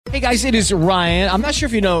Hey guys, it is Ryan. I'm not sure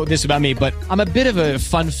if you know this about me, but I'm a bit of a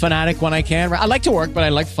fun fanatic when I can. I like to work, but I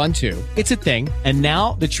like fun too. It's a thing. And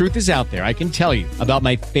now the truth is out there. I can tell you about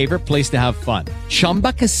my favorite place to have fun.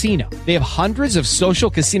 Chumba Casino. They have hundreds of social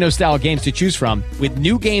casino style games to choose from with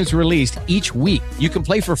new games released each week. You can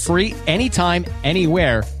play for free anytime,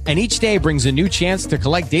 anywhere. And each day brings a new chance to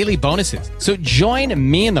collect daily bonuses. So join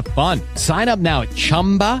me in the fun. Sign up now at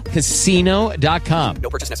ChumbaCasino.com. No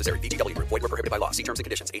purchase necessary. VGW. Void where prohibited by law. See terms and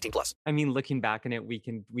conditions. 18+. I mean, looking back on it, we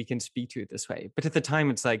can speak to it this way. But at the time,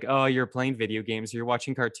 it's like, oh, you're playing video games, or you're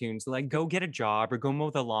watching cartoons. Like, go get a job or go mow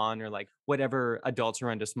the lawn, or like whatever adults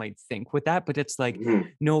around us might think with that. But it's like,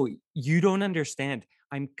 no, you don't understand.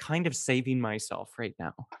 I'm kind of saving myself right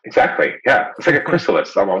now. Exactly. Yeah. It's like a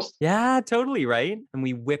chrysalis almost. Yeah, totally. Right. And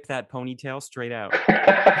we whip that ponytail straight out.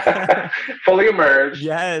 Fully emerged.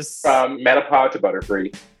 Yes. From menopause to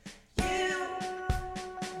Butterfree.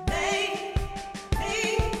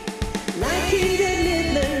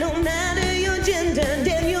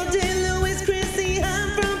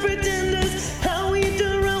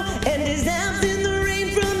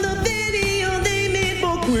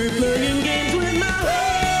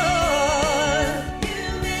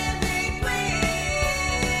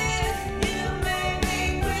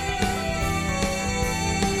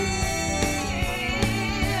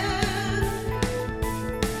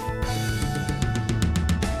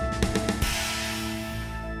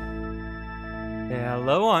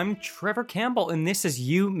 Hello, I'm Trevor Campbell, and this is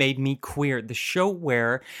You Made Me Queer, the show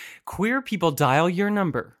where queer people dial your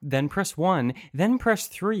number, then press 1, then press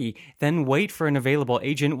 3, then wait for an available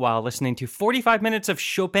agent while listening to 45 minutes of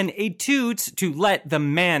Chopin etudes to let the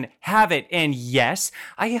man have it. And yes,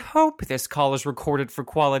 I hope this call is recorded for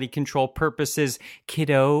quality control purposes,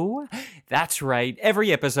 kiddo. That's right.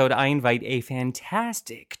 Every episode, I invite a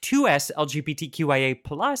fantastic 2S LGBTQIA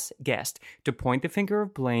plus guest to point the finger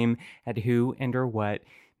of blame at who and or what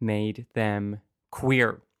made them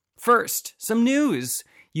queer. First, some news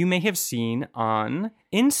you may have seen on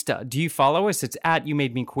Insta. Do you follow us? It's at You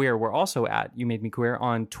Made Me Queer. We're also at You Made Me Queer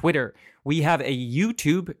on Twitter. We have a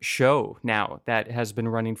YouTube show now that has been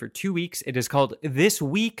running for 2 weeks. It is called This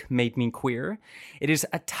Week Made Me Queer. It is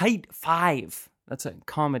a tight 5. That's a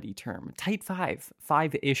comedy term. Tight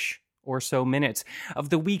 5-ish or so minutes of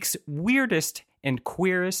the week's weirdest and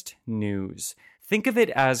queerest news. Think of it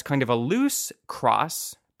as kind of a loose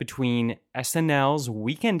cross between SNL's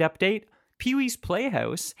Weekend Update, Pee-wee's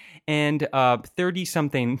Playhouse, and a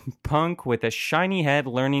 30-something punk with a shiny head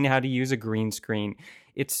learning how to use a green screen.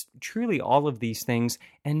 It's truly all of these things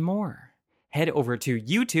and more. Head over to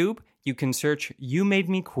YouTube. You can search You Made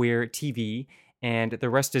Me Queer TV, and the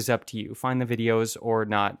rest is up to you. Find the videos or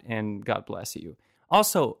not, and God bless you.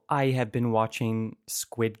 Also, I have been watching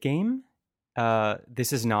Squid Game.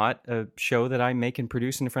 This is not a show that I make and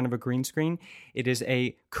produce in front of a green screen. It is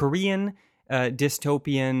a Korean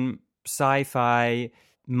dystopian sci-fi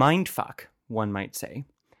mindfuck, one might say.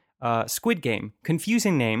 Squid Game,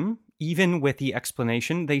 confusing name, even with the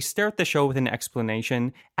explanation. They start the show with an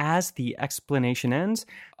explanation. As the explanation ends,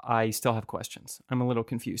 I still have questions. I'm a little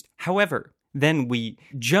confused. However, then we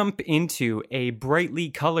jump into a brightly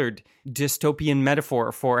colored dystopian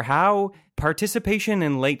metaphor for how participation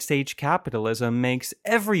in late-stage capitalism makes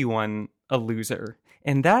everyone a loser.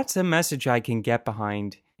 And that's a message I can get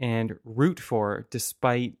behind and root for,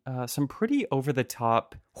 despite some pretty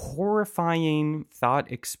over-the-top, horrifying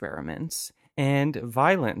thought experiments and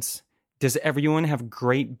violence. Does everyone have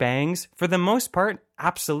great bangs? For the most part,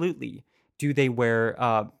 absolutely. Do they wear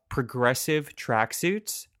progressive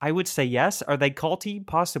tracksuits? I would say yes. Are they culty?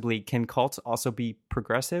 Possibly. Can cults also be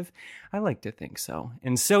progressive? I like to think so.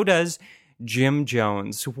 And so does Jim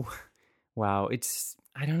Jones. Wow,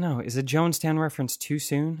 I don't know. Is a Jonestown reference too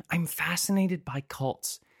soon? I'm fascinated by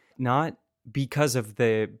cults. Not because of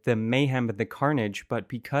the mayhem and the carnage, but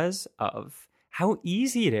because of how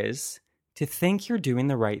easy it is to think you're doing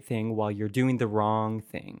the right thing while you're doing the wrong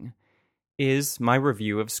thing, is my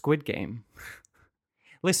review of Squid Game.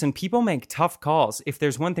 Listen, people make tough calls. If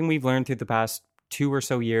there's one thing we've learned through the past 2 or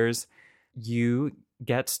so years, you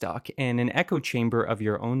get stuck in an echo chamber of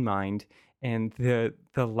your own mind, and the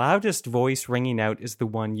loudest voice ringing out is the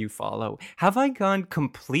one you follow. Have I gone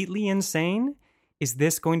completely insane? Is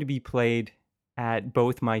this going to be played at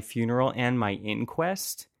both my funeral and my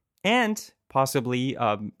inquest? And possibly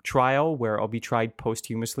a trial where I'll be tried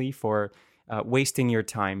posthumously for wasting your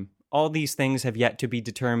time. All these things have yet to be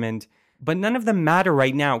determined, but none of them matter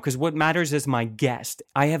right now, because what matters is my guest.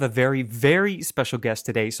 I have a very, very special guest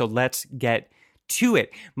today, so let's get to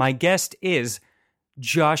it. My guest is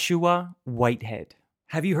Joshua Whitehead.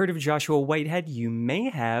 Have you heard of Joshua Whitehead? You may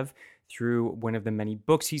have through one of the many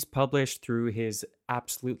books he's published, through his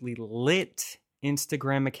absolutely lit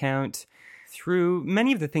Instagram account, through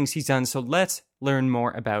many of the things he's done. So let's learn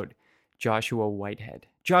more about Joshua Whitehead.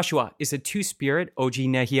 Joshua is a Two-Spirit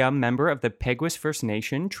Ojinahiya member of the Peguis First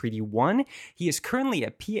Nation, Treaty 1. He is currently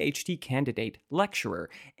a PhD candidate, lecturer,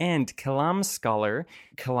 and Kalam scholar.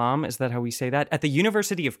 Kalam, is that how we say that? At the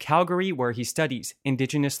University of Calgary, where he studies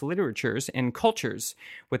Indigenous literatures and cultures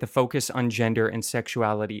with a focus on gender and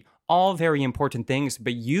sexuality. All very important things,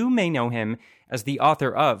 but you may know him as the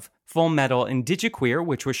author of Full Metal Indigiqueer,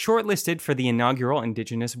 which was shortlisted for the inaugural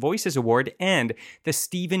Indigenous Voices Award, and the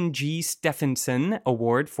Stephen G. Stephenson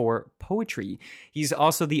Award for Poetry. He's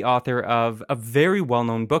also the author of a very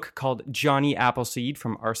well-known book called Johnny Appleseed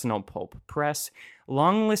from Arsenal Pulp Press,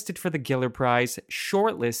 longlisted for the Giller Prize,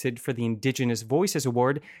 shortlisted for the Indigenous Voices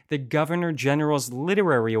Award, the Governor General's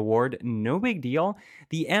Literary Award, no big deal,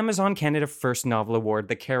 the Amazon Canada First Novel Award,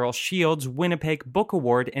 the Carol Shields Winnipeg Book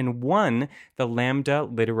Award, and won the Lambda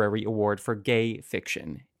Literary Award for Gay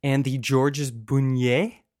Fiction. And the Georges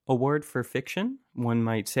Bounier Award for Fiction, one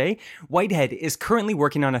might say. Whitehead is currently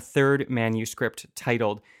working on a third manuscript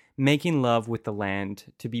titled Making Love with the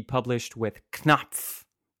Land, to be published with Knopf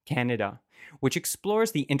Canada, which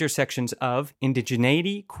explores the intersections of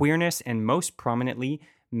indigeneity, queerness, and most prominently,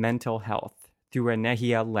 mental health through a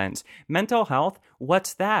Nehiya lens. Mental health,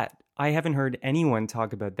 what's that? I haven't heard anyone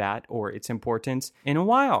talk about that or its importance in a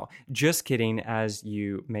while. Just kidding, as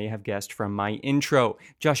you may have guessed from my intro.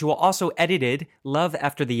 Joshua also edited Love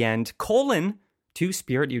After the End,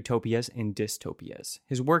 Two-Spirit Utopias and Dystopias.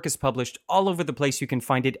 His work is published all over the place. You can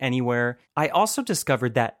find it anywhere. I also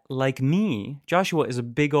discovered that, like me, Joshua is a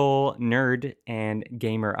big ol' nerd and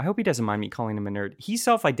gamer. I hope he doesn't mind me calling him a nerd. He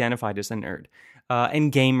self-identified as a nerd.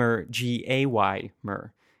 And gamer,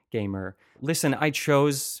 G-A-Y-mer, gamer. Listen, I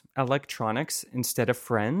chose electronics instead of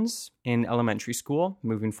friends in elementary school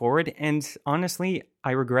moving forward. And honestly, I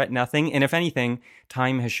regret nothing. And if anything,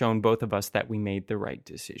 time has shown both of us that we made the right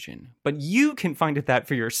decision. But you can find that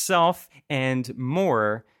for yourself and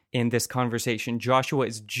more in this conversation. Joshua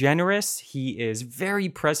is generous. He is very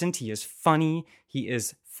present. He is funny. He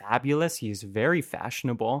is fabulous. He is very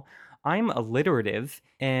fashionable. I'm alliterative,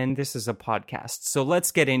 and this is a podcast. So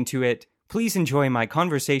let's get into it. Please enjoy my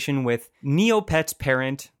conversation with Neopet's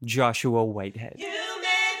parent, Joshua Whitehead.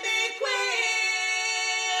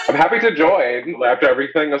 I'm happy to join. After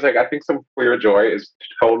everything, I was like, I think some queer joy is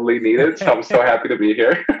totally needed. So I'm so happy to be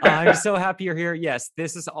here. I'm so happy you're here. Yes,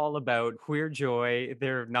 this is all about queer joy.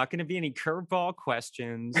 There are not going to be any curveball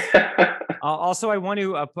questions. Also, I want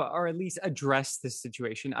to, or at least address this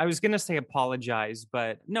situation. I was going to say apologize,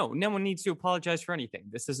 but no one needs to apologize for anything.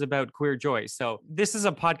 This is about queer joy. So this is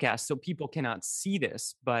a podcast, so people cannot see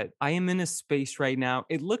this, but I am in a space right now.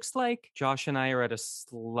 It looks like Josh and I are at a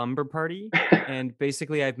slumber party, and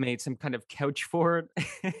basically I've made some kind of couch for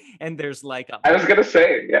it, and there's like a... I was going to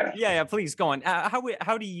say, yeah. Yeah, please, go on.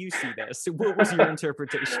 How do you see this? What was your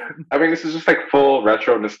interpretation? I mean, this is just like full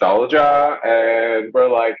retro nostalgia, and we're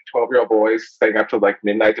like 12-year-old boys staying up till like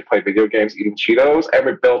midnight to play video games, eating Cheetos, and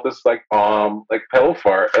we built this like pillow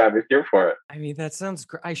for it, and I'm here for it. I mean, that sounds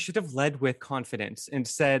great. I should have led with confidence and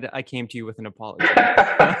said I came to you with an apology.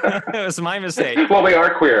 It was my mistake. Well, we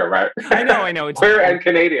are queer, right? I know. It's queer and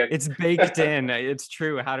Canadian. It's baked in. It's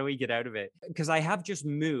true. How do we get out of it? Because I have just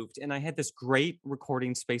moved, and I had this great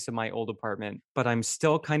recording space in my old apartment, but I'm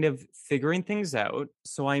still kind of figuring things out.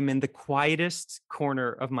 So I'm in the quietest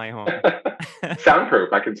corner of my home.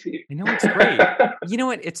 Soundproof, I can see. I know, it's great. You know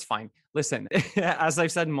what? It's fine. Listen, as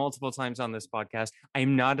I've said multiple times on this podcast,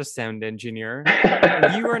 I'm not a sound engineer.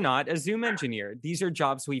 You are not a Zoom engineer. These are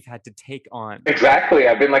jobs we've had to take on. Exactly.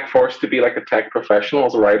 I've been like forced to be like a tech professional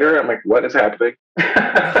as a writer. I'm like, what is happening?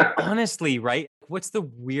 Honestly, right? What's the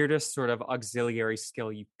weirdest sort of auxiliary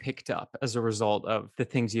skill you picked up as a result of the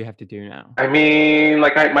things you have to do now? I mean,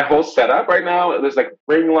 like my whole setup right now, there's like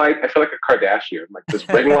ring light. I feel like a Kardashian. Like there's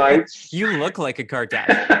ring lights. You look like a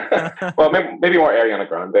Kardashian. Well, maybe more Ariana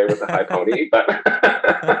Grande with a high pony, but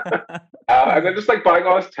and then just like buying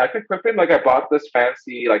all this tech equipment. Like I bought this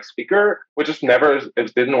fancy like speaker, which just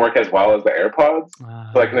it didn't work as well as the AirPods.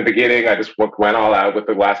 So like in the beginning, I just went all out with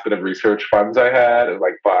the last bit of research funds I had, and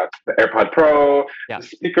like bought the AirPod Pro, the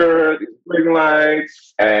speaker, these ring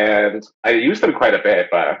lights, and I use them quite a bit.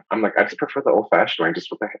 But I'm like, I just prefer the old-fashioned one, just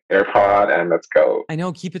with the AirPod, and let's go. I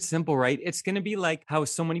know, keep it simple, right? It's going to be like how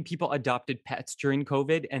so many people adopted pets during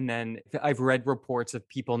COVID, and then I've read reports of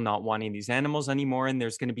people not wanting these animals anymore, and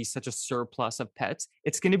there's going to be such a surplus plus of pets,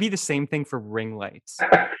 it's going to be the same thing for ring lights.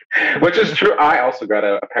 Which is true. I also got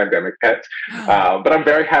a pandemic pet, but I'm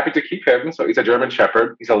very happy to keep him. So he's a German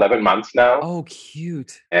Shepherd. He's 11 months now. Oh,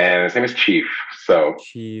 cute. And his name is Chief. So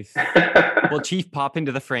Chief. Will Chief pop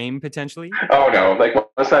into the frame potentially? Oh no! Like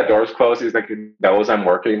once that door's closed, he's like he knows I'm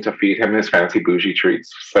working to feed him his fancy bougie treats.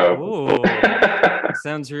 So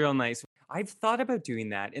sounds real nice. I've thought about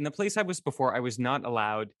doing that. In the place I was before, I was not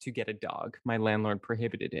allowed to get a dog. My landlord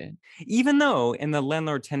prohibited it. Even though in the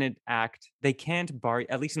Landlord-Tenant Act, they can't bar,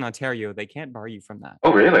 at least in Ontario, they can't bar you from that.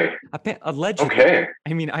 Oh, really? Allegedly. Okay.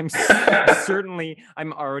 I mean,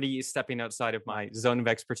 I'm already stepping outside of my zone of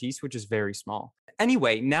expertise, which is very small.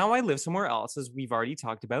 Anyway, now I live somewhere else, as we've already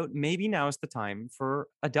talked about. Maybe now is the time for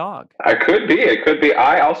a dog. It could be.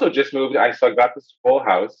 I also just moved. I got this full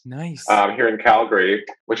house. Nice. Here in Calgary,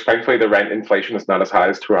 which thankfully the rent inflation is not as high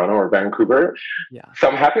as Toronto or Vancouver. Yeah. So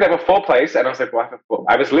I'm happy to have a full place. And I was like, well,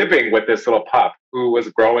 I was living with this little pup who was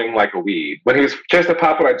growing like a weed. When he was just a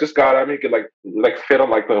pup, when I just got him, he could like fit on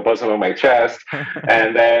like the bosom of my chest.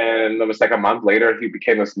 And then it was like a month later, he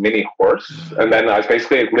became this mini horse. And then I was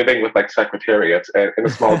basically living with like secretariats in a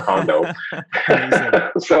small condo.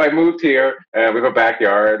 So I moved here, and we have a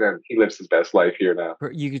backyard, and he lives his best life here now.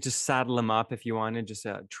 You could just saddle him up if you wanted, just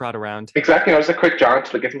trot around. Exactly. I was a quick jaunt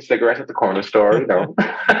to get some cigarettes at the corner store, you know.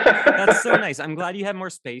 That's so nice. I'm glad you have more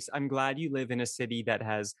space. I'm glad you live in a city that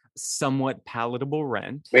has somewhat palatable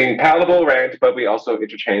rent. I mean, palatable rent, but we also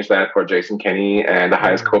interchange that for Jason Kenney and the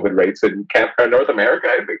highest COVID rates in North America,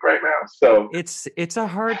 I think, right now. So it's a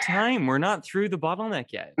hard time. We're not through the bottleneck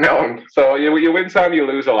yet. No. So you win some, you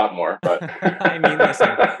lose a lot more. But I mean, listen,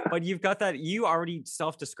 but you've got that. You already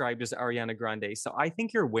self-described as Ariana Grande, so I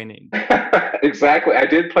think you're winning. Exactly. I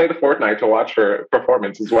did play the Fortnite to watch her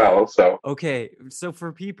performance as well. So okay. So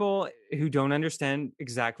for people who don't understand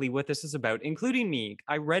exactly what this is about, including me,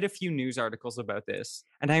 I read a few news articles about this,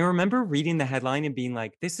 and I remember reading the headline and being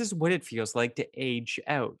like, this is what it feels like to age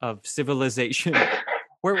out of civilization.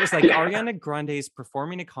 Where it was like Ariana Grande's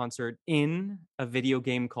performing a concert in a video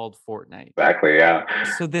game called Fortnite. Exactly, yeah.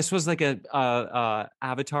 So this was like a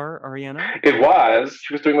avatar Ariana? It was.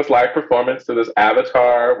 She was doing this live performance to this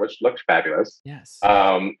avatar, which looked fabulous. Yes.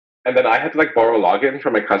 And then I had to like borrow a login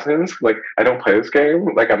from my cousins. Like, I don't play this game.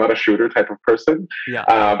 Like, I'm not a shooter type of person. Yeah.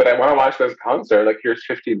 But I want to watch this concert. Like, here's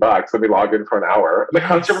 $15. Let me log in for an hour. The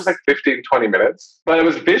concert was like 15, 20 minutes. But it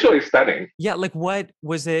was visually stunning. Yeah, like what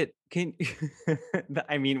was it?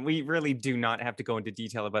 I mean, we really do not have to go into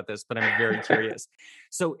detail about this, but I'm very curious.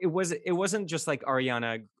 So it wasn't just like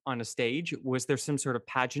Ariana on a stage. Was there some sort of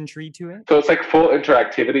pageantry to it? So it's like full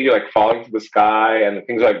interactivity. You're like falling to the sky, and the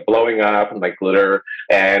things are like blowing up and like glitter,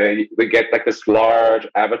 and we get like this large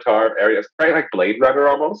avatar of Ariana. It's very like Blade Runner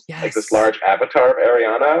almost. Yes. Like this large avatar of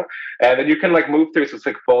Ariana, and then you can like move through. So it's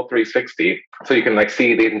like full 360. So you can like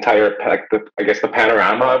see the entire like the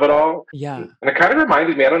panorama of it all. Yeah. And it kind of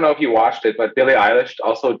reminded me. I don't know if you watched it, but Billie Eilish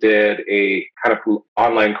also did a kind of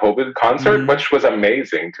online COVID concert, which was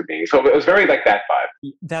amazing to me. So it was very like that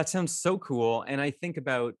vibe. That sounds so cool. And I think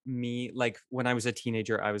about me, like when I was a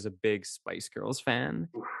teenager, I was a big Spice Girls fan.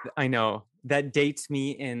 I know. That dates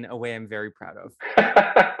me in a way I'm very proud of.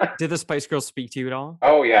 Did the Spice Girls speak to you at all?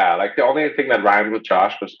 Oh, yeah. Like the only thing that rhymed with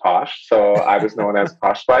Josh was Posh. So I was known as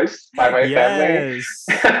Posh Spice by my family.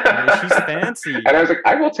 Yeah, she's fancy. And I was like,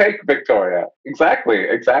 I will take Victoria. Exactly.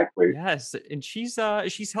 Yes. And she's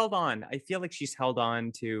held on. I feel like she's held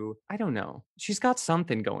on to, I don't know. She's got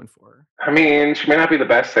something going for her. I mean, she may not be the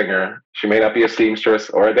best singer. She may not be a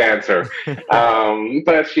seamstress or a dancer.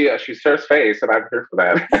 But she serves face, and I'm here for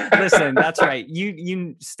that. Listen, that's right.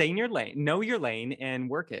 You stay in your lane, know your lane, and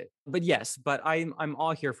work it. But yes, I'm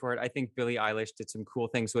all here for it. I think Billie Eilish did some cool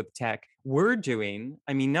things with tech. We're doing,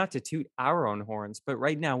 I mean, not to toot our own horns, but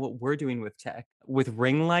right now what we're doing with tech, with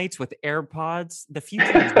ring lights, with AirPods, the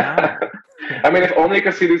future is now. I mean, if only you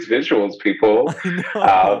could see these visuals, people. I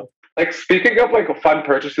know. Like speaking of like fun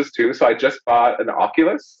purchases too, so I just bought an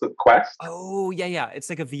Oculus Quest. Oh yeah, it's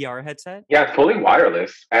like a VR headset. Yeah, fully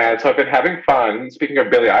wireless, and so I've been having fun. Speaking of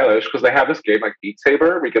Billie Eilish, because they have this game like Beat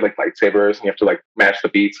Saber, where you get like lightsabers and you have to like match the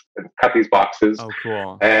beats and cut these boxes. Oh,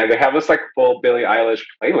 cool! And they have this like full Billie Eilish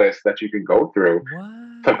playlist that you can go through. What?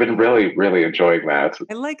 So I've been really, really enjoying that.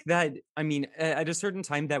 I like that. I mean, at a certain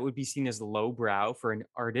time, that would be seen as lowbrow for an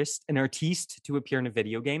artiste to appear in a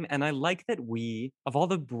video game. And I like that we, of all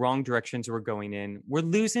the wrong directions we're going in, we're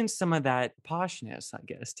losing some of that poshness, I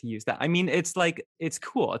guess, to use that. I mean, it's like, it's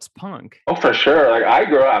cool. It's punk. Oh, for sure. Like I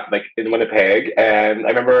grew up like in Winnipeg, and I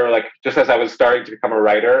remember like just as I was starting to become a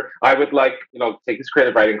writer, I would like, take these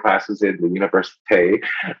creative writing classes in the university.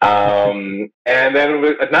 And then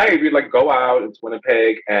at night we'd like go out into Winnipeg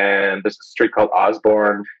League, and there's a street called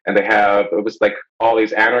Osborne, and it was like all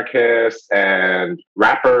these anarchists and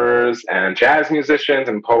rappers and jazz musicians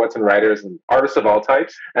and poets and writers and artists of all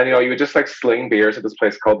types. And, you would just like sling beers at this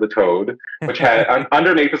place called The Toad, which had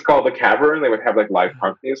underneath is called The Cavern. They would have like live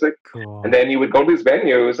punk music. Cool. And then you would go to these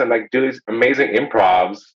venues and like do these amazing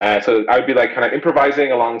improvs. So I would be like kind of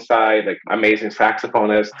improvising alongside like amazing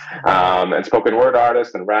saxophonists and spoken word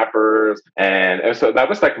artists and rappers. And so that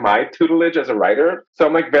was like my tutelage as a writer. So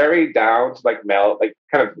I'm like very down to like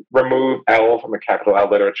kind of remove L from the capital L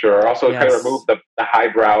literature, also kind of remove the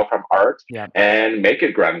highbrow from art and make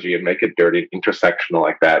it grungy and make it dirty and intersectional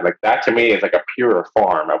like that. Like that to me is like a purer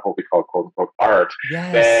form of what we call quote unquote art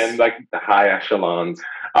than like the high echelons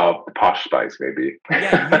of the Posh Spice, maybe.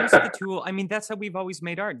 Yeah, you use the tool. I mean, that's how we've always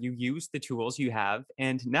made art. You use the tools you have.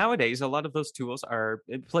 And nowadays, a lot of those tools are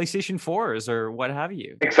PlayStation 4s or what have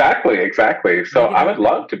you. Exactly. So I would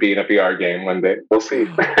love to be in a VR game one day. We'll see.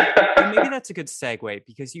 And maybe that's a good segue,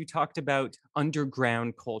 because you talked about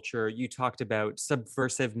underground culture. You talked about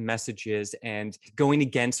subversive messages and going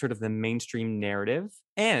against sort of the mainstream narrative.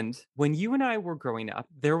 And when you and I were growing up,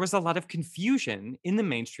 there was a lot of confusion in the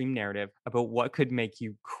mainstream narrative about what could make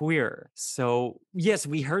you queer. So yes,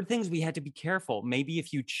 we heard things we had to be careful. Maybe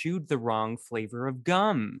if you chewed the wrong flavor of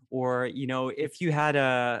gum, or, if you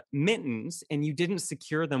had mittens and you didn't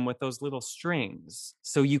secure them with those little strings,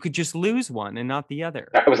 so you could just lose one and not the other.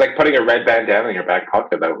 It was like putting a red bandana in your back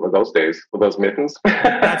pocket those days with those mittens.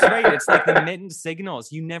 That's right. It's like the mitten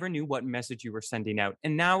signals. You never knew what message you were sending out.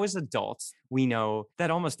 And now as adults, we know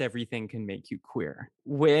that almost everything can make you queer.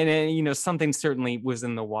 When, something certainly was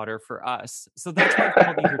in the water for us. So that's why I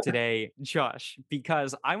called you here today, Josh,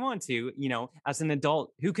 because I want to, as an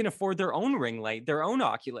adult who can afford their own ring light, their own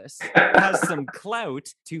Oculus, has some clout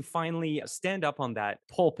to finally stand up on that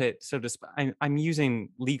pulpit, so to speak. I'm using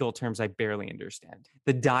legal terms I barely understand.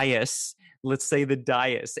 The dais, let's say the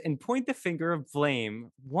dais, and point the finger of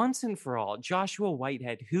blame once and for all. Joshua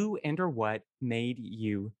Whitehead, who and or what made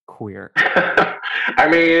you queer? I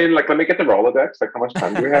mean, like, let me get the Rolodex. Like, how much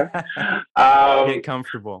time do we have? Get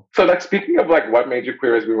comfortable. So, like, speaking of like what made you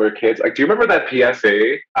queer as we were kids, like, do you remember that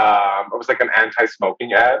PSA? It was like an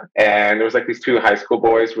anti-smoking ad, and there was like these two high school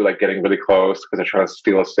boys who were like getting really close because they're trying to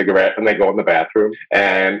steal a cigarette, and they go in the bathroom,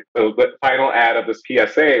 and the final ad of this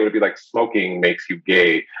PSA would be like, "Smoking makes you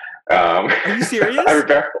gay." Are you serious? I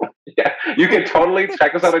remember. Yeah, you can totally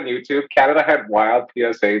check us out on YouTube. Canada had wild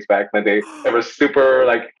PSAs back in the day. They were super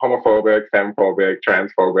like homophobic, femphobic,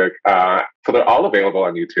 transphobic. So they're all available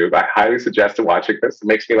on YouTube. I highly suggest watching this. It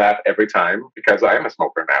makes me laugh every time because I am a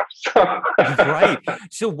smoker now. So. Right.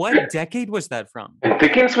 So what decade was that from? I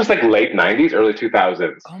think this was like late 90s, early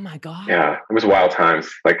 2000s. Oh my God. Yeah, it was wild times.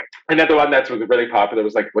 Like another one that's really popular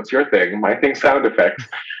was like, "What's your thing?" "My thing, sound effects."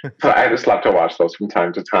 So I just love to watch those from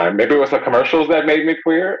time to time. Maybe it was the commercials that made me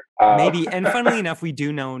queer. Maybe. And funnily enough, we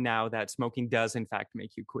do know now that smoking does in fact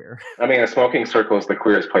make you queer. I mean, a smoking circle is the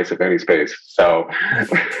queerest place of any space. So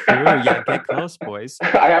true. Yeah, get close, boys.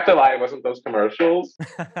 I have to lie, it wasn't those commercials.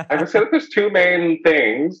 I would say that there's two main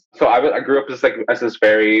things. So I grew up as this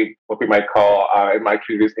very, what we might call in my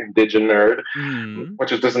communities, indigen nerd,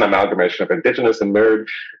 which is just an amalgamation of indigenous and nerd,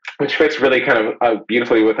 which fits really kind of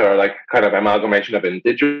beautifully with our like kind of amalgamation of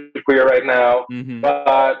indigenous queer right now.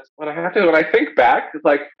 But when I think back,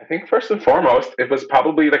 like I think first and foremost, it was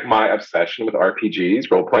probably like my obsession with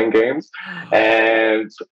RPGs, role-playing games,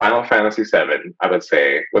 and Final Fantasy VII, I would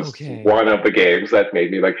say, was one of the games that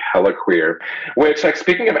made me like hella queer. Which, like,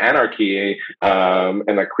 speaking of anarchy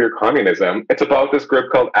and like queer communism, it's about this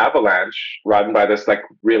group called Avalanche, run by this like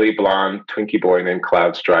really blonde Twinkie boy named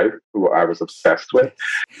Cloud Strife, who I was obsessed with.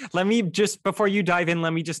 Let me just, before you dive in,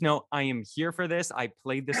 let me just know I am here for this. I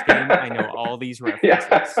played this game. I know all these references.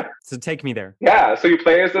 Yeah. So take me there. Yeah, so you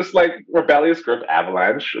play as this like rebellious group,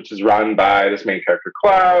 Avalanche, which is run by this main character,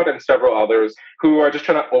 Cloud, and several others who are just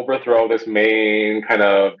trying to overthrow this main kind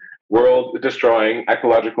of world-destroying,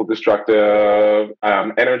 ecological destructive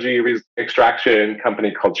energy extraction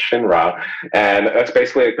company called Shinra. And that's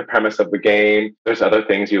basically like the premise of the game. There's other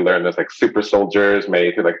things you learn. There's like super soldiers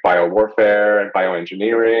made through like biowarfare and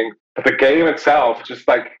bioengineering. But the game itself, just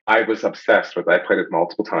like I was obsessed with it. I played it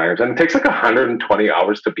multiple times. And it takes like 120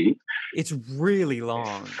 hours to beat. It's really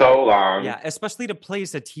long. So long. Yeah, especially to play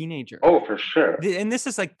as a teenager. Oh, for sure. And this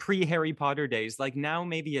is like pre-Harry Potter days. Like now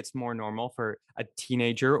maybe it's more normal for a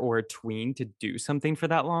teenager or a tween to do something for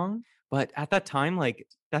that long. But at that time, like,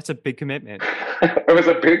 that's a big commitment. It was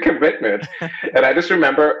a big commitment. And I just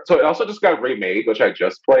remember, so it also just got remade, which I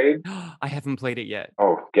just played. I haven't played it yet.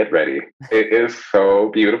 Oh, get ready. It is so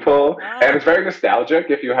beautiful. And it's very nostalgic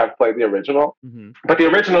if you have played the original. Mm-hmm. But the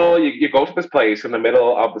original, you go to this place in the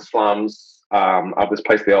middle of the slums of this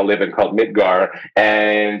place they all live in called Midgar.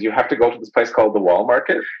 And you have to go to this place called the Wall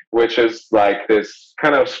Market, which is like this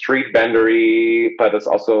kind of street vendery, but it's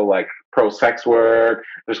also like pro-sex work.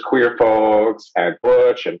 There's queer folks and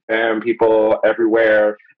butch and femme people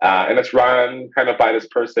everywhere. And it's run kind of by this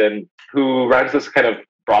person who runs this kind of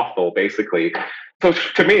brothel, basically. So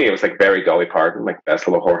to me, it was like very Dolly Parton, like best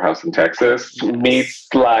little whorehouse in Texas, meets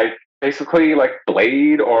like basically like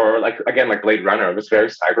Blade or like, again, like Blade Runner. It was very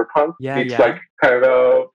cyberpunk. Meets like kind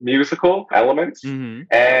of musical elements. Mm-hmm.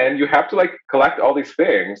 And you have to like collect all these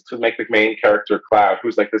things to make the main character Cloud,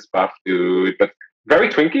 who's like this buff dude, but very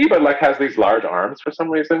twinky, but like has these large arms for some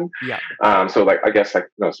reason. Yeah. So like, I guess like,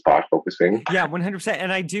 you know, spot focusing. Yeah, 100%.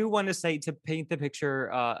 And I do want to say, to paint the picture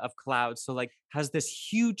of Cloud, so like has this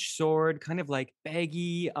huge sword, kind of like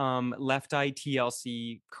baggy left eye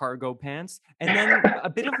TLC cargo pants, and then a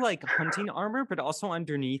bit of like hunting armor, but also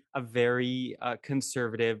underneath a very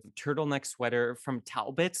conservative turtleneck sweater from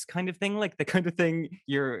Talbot's kind of thing, like the kind of thing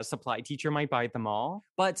your supply teacher might buy at the mall,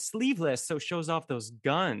 but sleeveless, so shows off those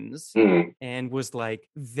guns, and was like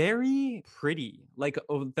very pretty. Like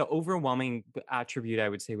the overwhelming attribute I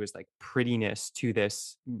would say was like prettiness to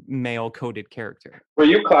this male coded character. Were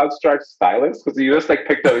you Cloud Stripe's stylist? Because you just like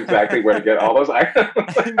picked out exactly where to get all those items.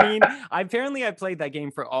 I mean, apparently I played that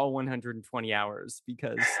game for all 120 hours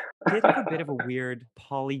because I did have a bit of a weird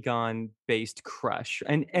polygon based crush.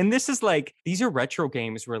 And this is like, these are retro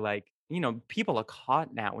games where like, you know, people are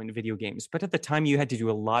caught now in video games, but at the time you had to do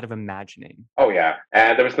a lot of imagining. Oh yeah,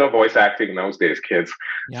 and there was no voice acting in those days, kids.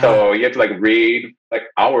 Yeah. So you had to like read like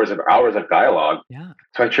hours and hours of dialogue. Yeah.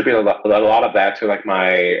 So I attribute a lot of that to like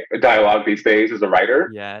my dialogue these days as a writer.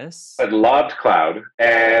 Yes. I loved Cloud,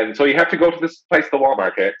 and so you have to go to this place, the Wall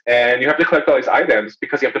Market, and you have to collect all these items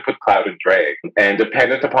because you have to put Cloud in drag. And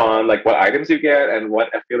dependent upon like what items you get and what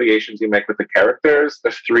affiliations you make with the characters,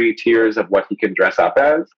 there's 3 tiers of what he can dress up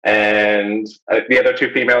as. And the other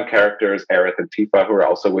 2 female characters, Aerith and Tifa, who are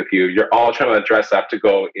also with you, you're all trying to dress up to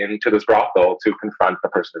go into this brothel to confront the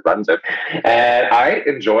person who runs it. And I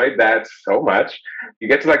enjoyed that so much. You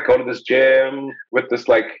get to like go to this gym with this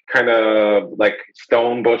like kind of like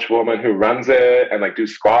stone butch woman who runs it and like do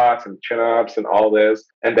squats and chin-ups and all this,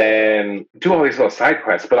 and then do all these little side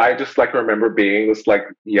quests. But I just like remember being this like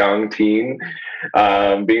young teen,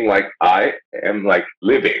 being like, I am like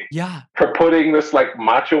living. Yeah. For putting this like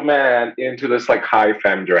macho man into this like high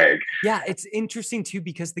femme drag. Yeah, it's interesting too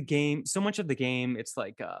because the game, so much of the game, it's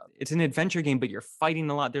like it's an adventure game, but you're fighting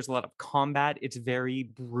a lot. There's a lot of combat. It's very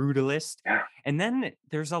brutalist. Yeah. And then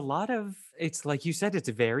there's a lot of, it's like you said, it's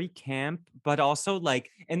very camp, but also like,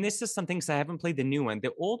 and this is something, because I haven't played the new one.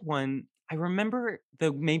 The old one, I remember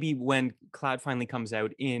maybe when Cloud finally comes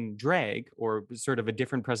out in drag or sort of a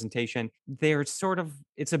different presentation, they're sort of,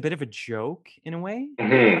 it's a bit of a joke in a way.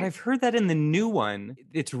 Mm-hmm. But I've heard that in the new one,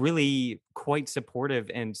 it's really quite supportive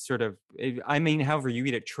and sort of, I mean, however you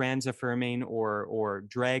read it, trans affirming or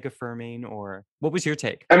drag affirming, or what was your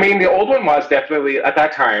take? I mean, the old one was definitely, at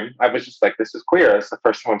that time, I was just like, this is queer. It's the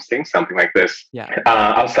first time I'm seeing something like this. Yeah.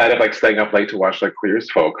 Outside of like staying up late to watch like queer as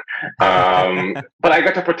folk. But I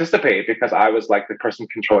got to participate because I was like the person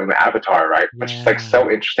controlling the avatar, right? Which is like so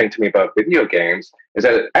interesting to me about video games is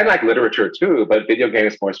that, and like literature too, but video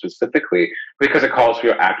games more specifically, because it calls for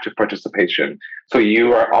your active participation. So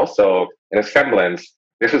you are also in a semblance.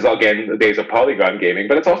 This is again the days of polygon gaming,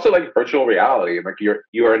 but it's also like virtual reality. Like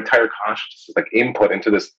your entire consciousness is like input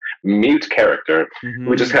into this mute character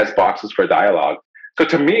who just has boxes for dialogue. So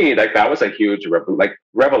to me, like that was a huge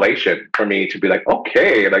revelation for me to be like,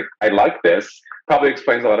 okay, like I like this. Probably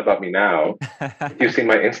explains a lot about me now. You've seen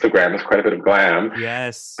my Instagram, there's quite a bit of glam.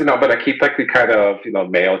 Yes. You know, but I keep like the kind of, you know,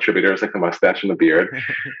 male attributors like the mustache and the beard.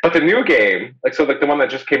 But the new game, like so like the one that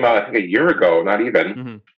just came out I think a year ago, not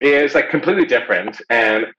even, is like completely different.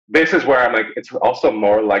 And this is where I'm like, it's also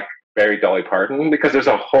more like very Dolly Parton because there's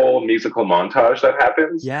a whole musical montage that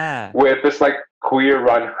happens. Yeah. With this like queer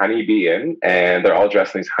run honeybee in, and they're all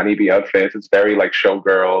dressed in these honeybee outfits. It's very like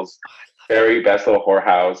showgirls, very best little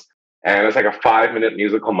whorehouse. And it's like a 5-minute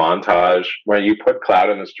musical montage where you put Cloud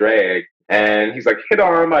in this drag and he's like hit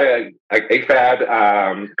on by like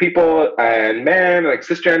AFAB people and men, like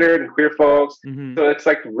cisgendered and queer folks. So it's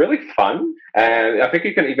like really fun. And I think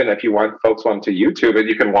you can even, if you want, folks want to YouTube it,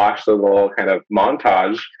 you can watch the little kind of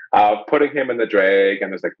montage of putting him in the drag,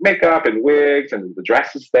 and there's like makeup and wigs and the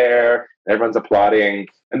dress is there and everyone's applauding.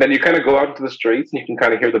 And then you kind of go out into the streets and you can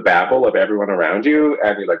kind of hear the babble of everyone around you,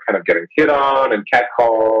 and you're like kind of getting hit on and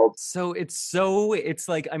catcalled. It's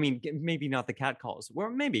like, I mean, maybe not the cat calls, or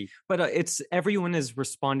maybe, but it's everyone is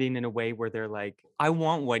responding in a way where they're like, I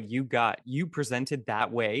want what you got. You presented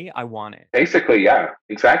that way. I want it. Basically, yeah,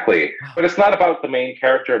 exactly. Wow. But it's not about the main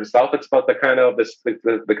character himself. It's about the kind of this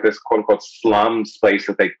quote unquote slum space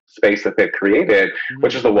that they've created,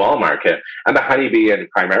 which is the wall market and the honeybee, and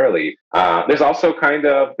primarily. There's also kind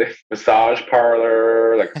of this massage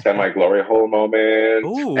parlor, like semi glory hole moment,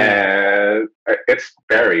 Ooh. and it's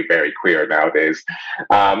very, very queer nowadays.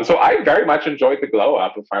 So I very much enjoyed the glow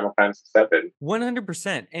up of Final Fantasy VII.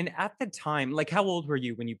 100%. And at the time, like, how old were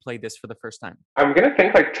you when you played this for the first time? I'm gonna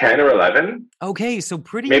think like 10 or 11. Okay, so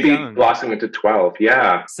pretty Maybe young. blossoming into 12.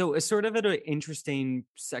 Yeah. So it's sort of at an interesting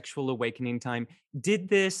sexual awakening time.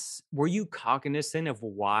 Were you cognizant of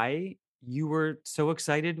why you were so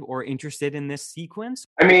excited or interested in this sequence?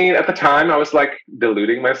 I mean, at the time, I was like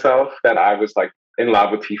deluding myself that I was like in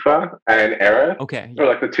love with Tifa and Aerith. Okay. Were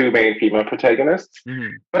like the two main female protagonists.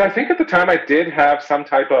 Mm-hmm. But I think at the time I did have some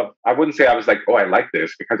type of, I wouldn't say I was like, oh, I like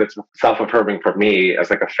this, because it's self-affirming for me as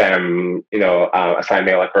like a femme, assigned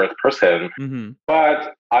male at birth person. Mm-hmm.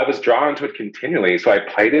 But I was drawn to it continually. So I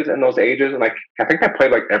played it in those ages. And like, I think I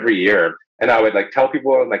played like every year. And I would like tell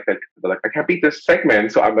people like I can't beat this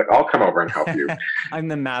segment, so I'm like, I'll come over and help you. I'm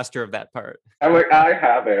the master of that part. I'm like, I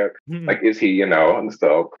have it. Like, is he? And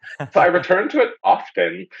so I return to it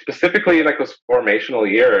often, specifically in like those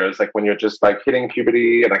formational years, like when you're just like hitting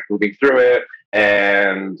puberty and like moving through it.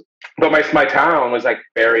 But my town was like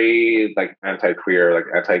very like anti-queer, like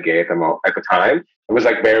anti-gay at the time. It was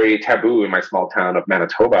like very taboo in my small town of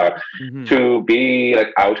Manitoba to be like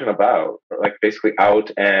out and about, or like basically out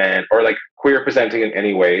or like queer presenting in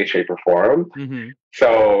any way, shape, or form.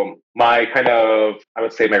 So my kind of, I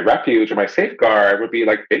would say my refuge or my safeguard would be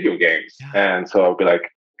like video games. And so I'd be like,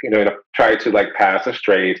 try to like pass as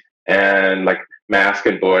straight and like mask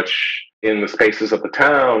and butch in the spaces of the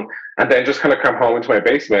town, and then just kind of come home into my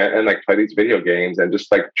basement and like play these video games and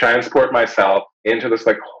just like transport myself into this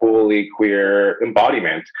like wholly queer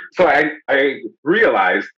embodiment. So I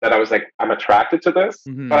realized that I was like, I'm attracted to this,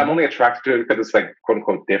 but I'm only attracted to it because it's like quote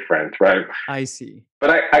unquote different, right? I see.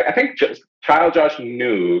 But I think Child Josh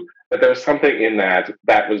knew that there was something in that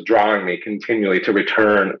was drawing me continually to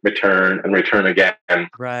return again.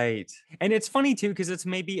 Right. And it's funny too, because it's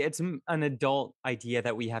an adult idea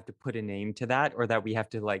that we have to put a name to that, or that we have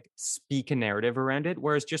to like speak a narrative around it.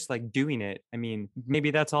 Whereas just like doing it, I mean, maybe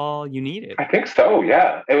that's all you needed. I think so,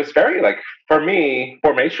 yeah. It was very like, for me,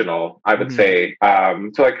 formational, I would say,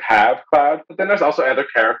 to like have Cloud. But then there's also other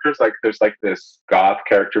characters, like there's like this goth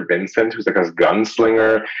character, Vincent, who's like a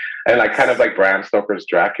gunslinger, and like kind of like Bram Stoker's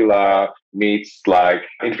Dracula meets like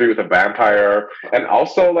Interview with a Vampire, and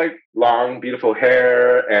also like long beautiful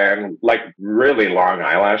hair and like really long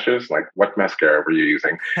eyelashes. Like, what mascara were you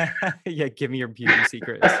using? Yeah, give me your beauty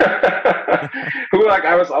secrets. Who like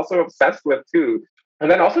I was also obsessed with too. And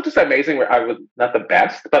then also just amazing, where I was not the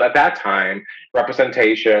best, but at that time,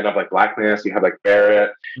 representation of like Blackness, you have like Barrett.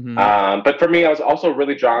 But for me, I was also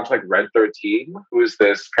really drawn to like Red 13, who is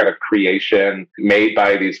this kind of creation made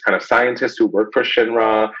by these kind of scientists who work for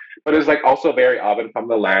Shinra, but is like also very oven from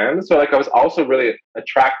the land. So like I was also really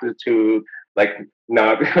attracted to like,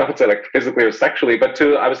 not I would say like physically or sexually, but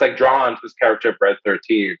I was like drawn to this character of Red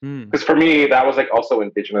 13. Because for me, that was like also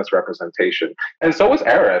indigenous representation. And so was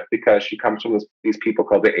Aerith, because she comes from these people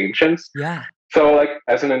called the Ancients. Yeah. So like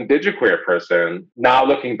as an indigiqueer person, now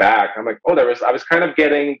looking back, I'm like, I was kind of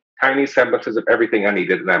getting tiny semblances of everything I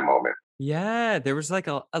needed in that moment. Yeah, there was like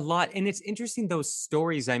a lot. And it's interesting, those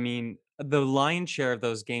stories. I mean, the lion's share of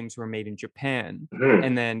those games were made in Japan.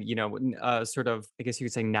 And then, sort of, I guess you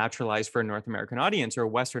could say, naturalized for a North American audience or a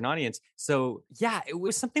Western audience. So yeah, it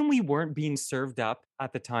was something we weren't being served up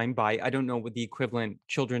at the time by, I don't know what the equivalent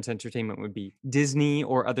children's entertainment would be, Disney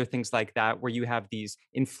or other things like that, where you have these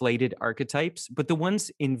inflated archetypes. But the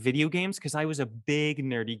ones in video games, because I was a big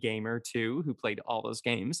nerdy gamer too, who played all those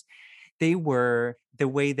games, they were the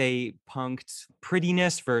way they punked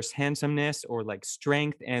prettiness versus handsomeness, or like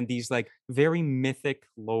strength, and these like very mythic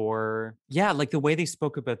lore. Yeah, like the way they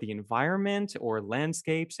spoke about the environment or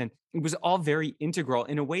landscapes. And it was all very integral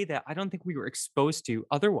in a way that I don't think we were exposed to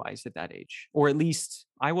otherwise at that age. Or at least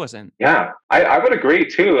I wasn't. Yeah, I would agree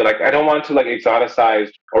too. Like, I don't want to like exoticize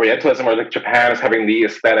Orientalism or like Japan as having the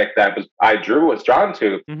aesthetic that was drawn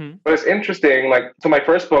to. Mm-hmm. But it's interesting. Like, so my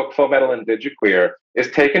first book, Full Metal Indigiqueer, is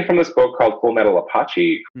taken from this book called Full Metal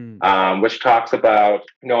Apache, which talks about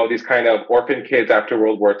these kind of orphan kids after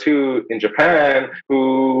World War II in Japan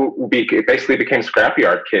who basically became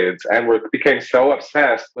scrapyard kids and became so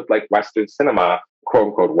obsessed with like Western cinema, quote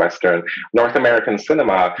unquote Western, North American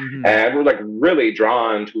cinema, and were like really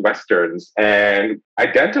drawn to Westerns and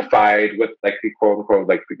identified with like the quote unquote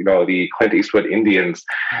like the Clint Eastwood Indians,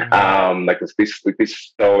 like these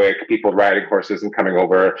stoic people riding horses and coming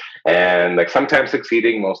over and like sometimes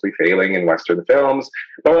succeeding, mostly failing in Western films,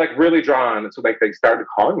 but were like really drawn. So like they started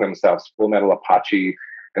calling themselves Full Metal Apache.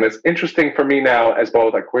 And it's interesting for me now, as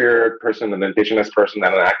both a queer person, an Indigenous person,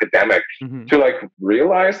 and an academic, to like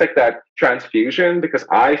realize like that transfusion, because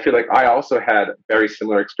I feel like I also had a very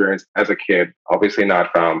similar experience as a kid, obviously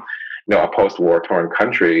not from a post-war torn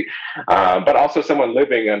country, but also someone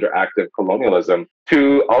living under active colonialism,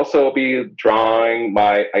 to also be drawing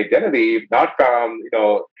my identity not from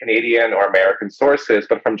Canadian or American sources,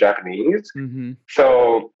 but from Japanese.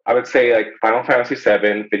 So I would say like Final Fantasy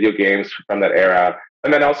VII, video games from that era.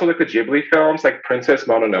 And then also like the Ghibli films, like Princess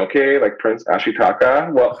Mononoke, like Prince Ashitaka,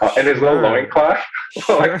 and his little loincloth,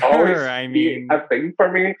 like always be a thing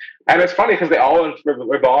for me. And it's funny because they all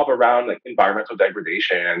revolve around like environmental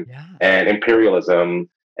degradation and imperialism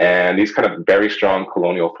and these kind of very strong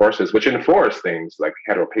colonial forces, which enforce things like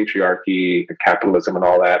heteropatriarchy and capitalism and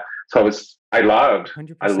all that. So I loved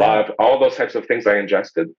all those types of things I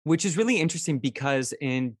ingested. Which is really interesting because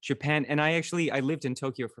in Japan, and I lived in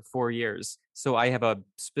Tokyo for 4 years, so I have a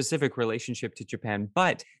specific relationship to Japan.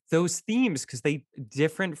 But those themes, because they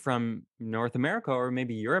different from North America or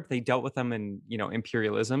maybe Europe, they dealt with them in,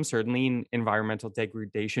 imperialism, certainly in environmental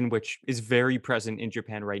degradation, which is very present in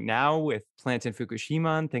Japan right now with plant in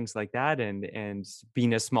Fukushima and things like that, and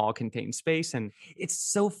being a small contained space. And it's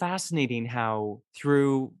so fascinating how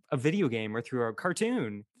through a video game or through a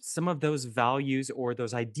cartoon, some of those values or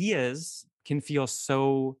those ideas can feel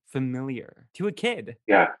so familiar to a kid.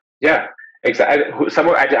 Yeah. Exactly.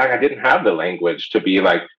 Somewhere I didn't have the language to be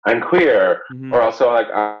like, I'm queer, or also like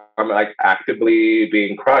I'm like actively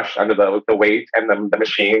being crushed under the weight and the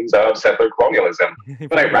machines of settler colonialism.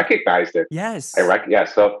 But I recognized it. Yes.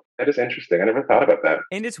 So that is interesting. I never thought about that.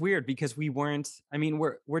 And it's weird because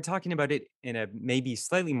we're talking about it in a maybe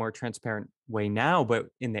slightly more transparent way now, but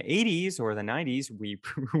in the 80s or the 90s, we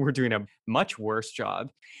were doing a much worse job.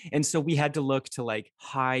 And so we had to look to like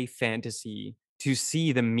high fantasy to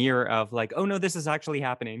see the mirror of like, oh no, this is actually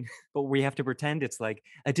happening. But we have to pretend it's like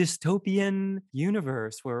a dystopian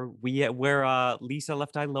universe where we wear Lisa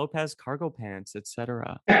Left Eye Lopez cargo pants,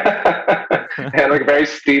 etc. And like very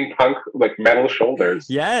steampunk, like metal shoulders.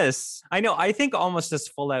 Yes, I know. I think almost this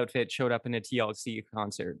full outfit showed up in a TLC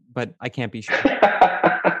concert, but I can't be sure.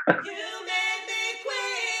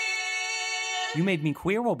 You Made Me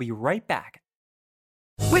Queer. We'll be right back.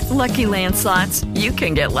 With Lucky Land Slots, you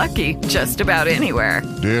can get lucky just about anywhere.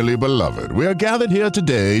 Dearly beloved, we are gathered here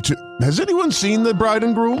today to... Has anyone seen the bride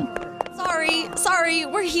and groom? Sorry,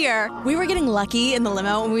 we're here. We were getting lucky in the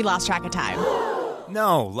limo and we lost track of time.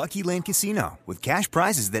 No, Lucky Land Casino, with cash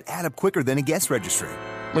prizes that add up quicker than a guest registry.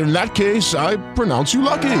 In that case, I pronounce you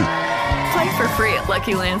lucky. Play for free at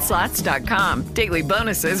LuckyLandSlots.com. Daily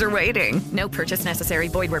bonuses are waiting. No purchase necessary.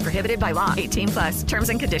 Void where prohibited by law. 18+. Terms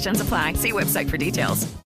and conditions apply. See website for details.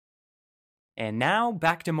 And now,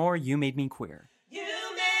 back to more You Made Me Queer. You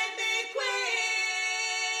made me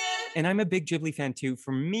queer. And I'm a big Ghibli fan too.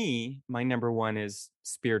 For me, my number one is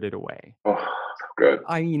Spirited Away. Oh, so good.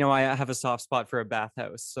 I have a soft spot for a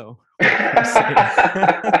bathhouse, so.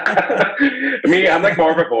 Me, I'm like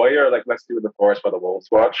more of a voyeur, like let's do The Forest by the Wolves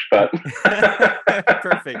watch, but.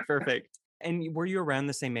 Perfect. And were you around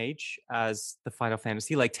the same age as the Final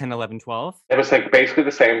Fantasy, like 10, 11, 12? It was like basically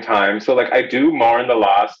the same time. So like I do mourn the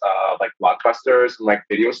loss of like Blockbusters and like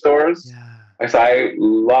video stores. Yeah. Because I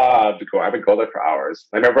love to go. I would go there for hours.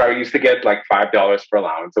 I remember I used to get like $5 for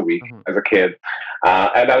allowance a week as a kid.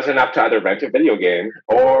 And that was enough to either rent a video game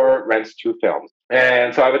or rent 2 films.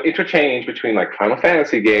 And so I would interchange between like Final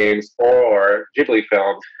Fantasy games or Ghibli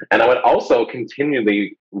films. And I would also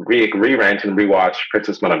continually re-rent and rewatch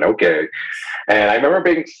Princess Mononoke. And I remember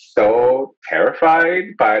being so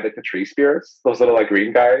terrified by the tree spirits, those little like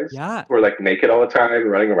green guys who were like naked all the time,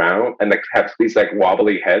 running around and like have these like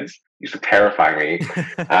wobbly heads. Used to terrify me.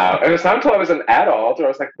 And it's not until I was an adult where I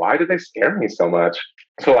was like, why did they scare me so much?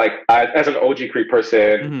 So like as an OG Creep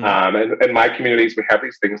person, and in my communities, we have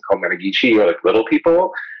these things called Menegishi, or like little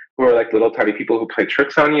people who were like little tiny people who played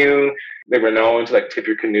tricks on you. They were known to like tip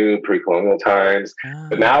your canoe pre-colonial times.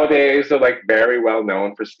 But nowadays they're like very well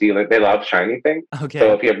known for stealing. They love shiny things. Okay.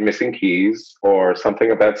 So if you have missing keys or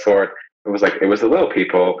something of that sort, it was the little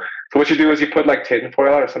people. So what you do is you put like tin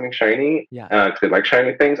foil or something shiny, to like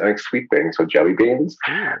shiny things and like sweet things, so jelly beans.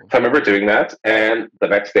 So I remember doing that, and the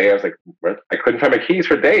next day I was like, I couldn't find my keys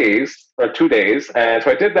for days or 2 days, and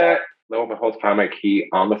so I did that. Lo and behold, found my key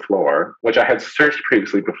on the floor, which I had searched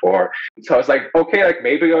previously before. So I was like, okay, like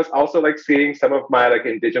maybe I was also like seeing some of my like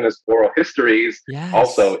indigenous oral histories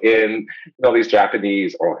also in these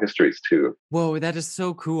Japanese oral histories too. Whoa, that is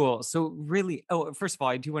so cool. So really, first of all,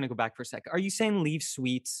 I do want to go back for a sec. Are you saying leave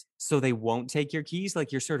sweets so they won't take your keys?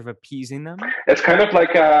 Like you're sort of appeasing them? It's kind of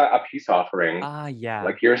like a peace offering. Yeah.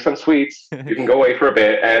 Like here's some sweets. You can go away for a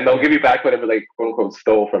bit and they'll give you back whatever they quote unquote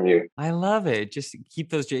stole from you. I love it. Just keep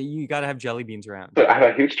those, you got to have jelly beans around. So I have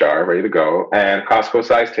a huge jar ready to go and Costco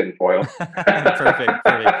size tin foil. Perfect.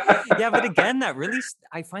 Yeah, but again,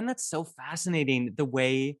 I find that so fascinating, the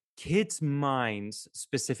way kids' minds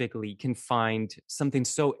specifically can find something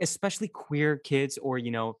so, especially queer kids or,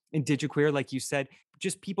 indigiqueer, like you said,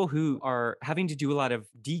 just people who are having to do a lot of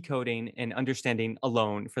decoding and understanding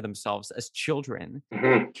alone for themselves as children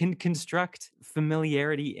can construct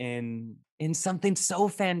familiarity in something so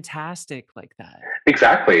fantastic like that.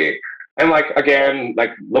 Exactly. And like, again,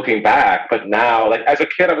 like looking back, but now, like as a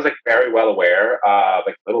kid, I was like very well aware of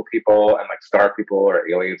like little people and like star people or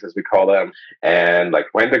aliens as we call them, and like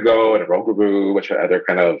Wendigo and Rougarou, which are other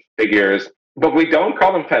kind of figures. But we don't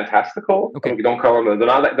call them fantastical. Okay. We don't call them, they're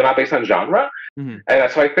not based on genre.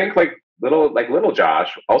 And so I think like little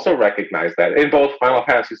Josh also recognized that in both Final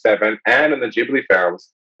Fantasy VII and in the Ghibli films,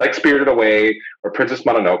 like Spirited Away or Princess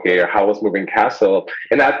Mononoke or Howl's Moving Castle,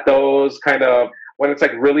 and that those kind of, when it's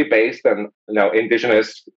like really based on,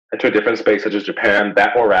 indigenous to a different space such as Japan,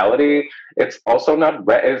 that orality, it's also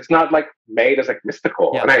it's not like made as like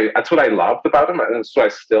mystical. Yeah. And that's what I loved about them, and that's what I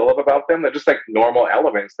still love about them. They're just like normal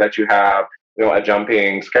elements that you have, a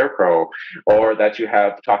jumping scarecrow, or that you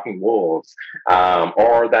have talking wolves,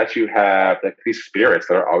 or that you have like these spirits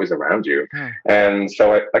that are always around you. And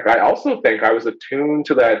so I also think I was attuned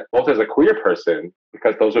to that both as a queer person,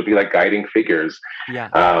 because those would be like guiding figures,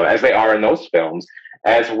 as they are in those films,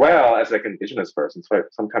 as well as like indigenous person. So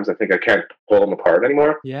sometimes I think I can't pull them apart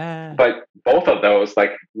anymore. Yeah. But both of those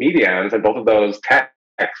like medians and both of those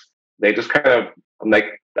texts, they just kind of,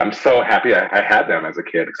 I'm so happy I had them as a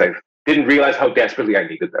kid, because I didn't realize how desperately I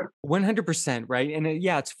needed them. 100%, right? And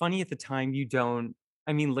it's funny at the time you don't,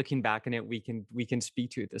 looking back on it, we can speak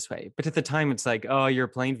to it this way. But at the time it's like, oh, you're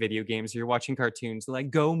playing video games, or you're watching cartoons, like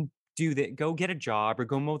go do that, go get a job or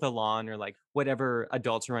go mow the lawn, or like whatever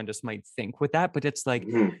adults around us might think with that. But it's like,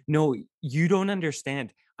 no, you don't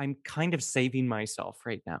understand. I'm kind of saving myself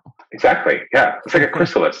right now. Exactly. Yeah. It's like a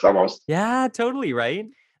chrysalis almost. Yeah, totally. Right.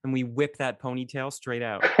 And we whip that ponytail straight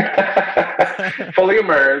out. Fully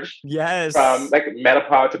emerged. Yes. From like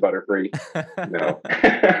metapod to Butterfree.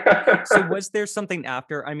 So was there something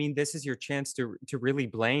after? This is your chance to really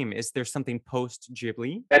blame. Is there something post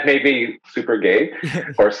Ghibli? That may be super gay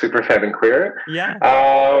or super femme and queer. Yeah.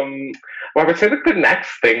 Well, I would say that the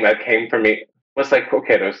next thing that came for me was like,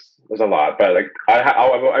 okay, there's a lot, but like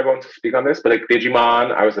I won't speak on this, but like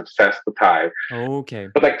Digimon, I was obsessed with Tai. Okay.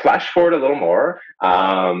 But like flash forward a little more,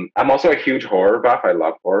 I'm also a huge horror buff. I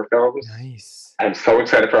love horror films. Nice. I'm so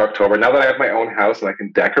excited for October. Now that I have my own house and I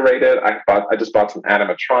can decorate it, I just bought some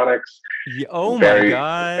animatronics. My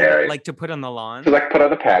God. Like to put on the lawn? To like put on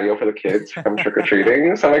the patio for the kids come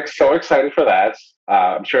trick-or-treating. So I'm like so excited for that.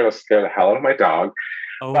 I'm sure it'll scare the hell out of my dog.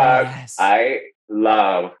 Oh, but yes. I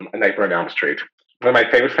love A Nightmare on Elm Street. One of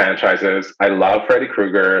my favorite franchises. I love Freddy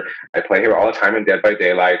Krueger. I play him all the time in Dead by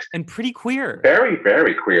Daylight. And pretty queer. Very,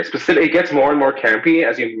 very queer. Specifically, it gets more and more campy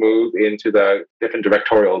as you move into the different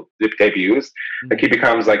directorial debuts. Like he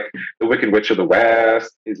becomes like the Wicked Witch of the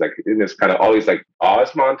West. He's like in this kind of all these like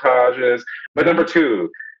Oz montages. But number 2,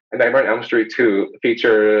 A Nightmare on Elm Street 2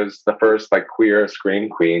 features the first like queer scream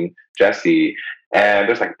queen, Jessie. And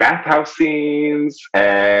there's like bathhouse scenes,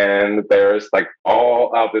 and there's like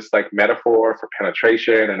all of this like metaphor for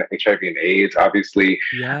penetration and HIV and AIDS, obviously.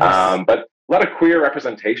 Yes. But a lot of queer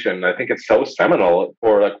representation. I think it's so seminal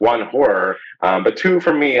for like one, horror, but 2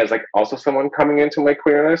 for me as like also someone coming into my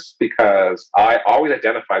queerness, because I always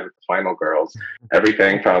identified with the final girls.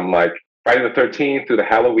 Everything from like Friday the 13th through the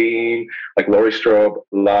Halloween, like Laurie Strode,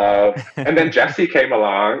 love. And then Jessie came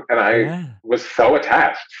along, and I was so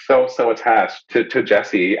attached, so attached to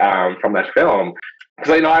Jessie from that film.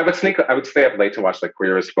 Because I would stay up late to watch like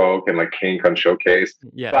Queer as Folk and like King Kong Showcase.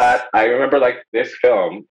 Yes. But I remember like this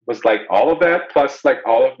film was like all of that, plus like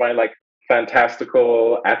all of my like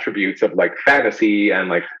fantastical attributes of like fantasy and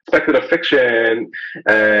like speculative fiction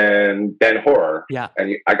and then horror. Yeah.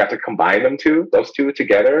 And I got to combine those two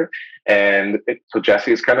together. And so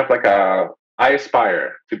Jessie is kind of like I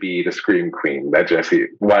aspire to be the Scream Queen that Jessie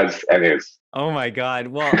was and is. Oh my God.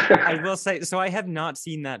 Well, I will say, so I have not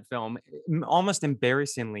seen that film. Almost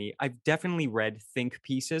embarrassingly, I've definitely read think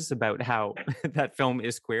pieces about how that film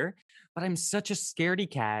is queer, but I'm such a scaredy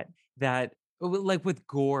cat that, like with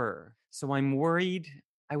gore. So I'm worried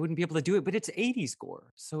I wouldn't be able to do it, but it's 80s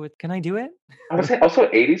gore. So can I do it? I would say also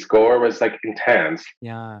 80s gore was like intense.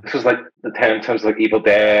 Yeah. This was like the times like Evil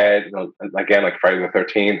Dead, you know, again, like Friday the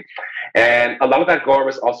 13th. And a lot of that gore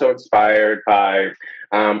was also inspired by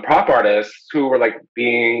prop artists who were like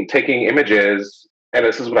taking images. And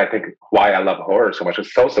this is what I think why I love horror so much.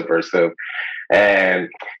 It's so subversive. And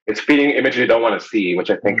it's feeding images you don't want to see, which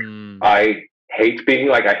I think I hate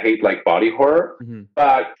like body horror. Mm-hmm.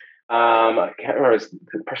 But I can't remember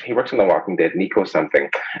the person. He works on The Walking Dead, Nico something.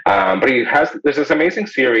 But there's this amazing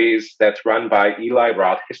series that's run by Eli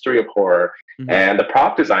Roth, History of Horror, and the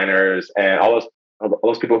prop designers and all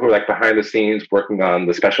those people who are like behind the scenes working on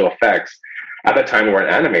the special effects at that time weren't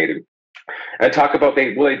animated. And talk about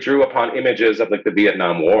they drew upon images of like the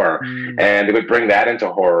Vietnam War, and they would bring that into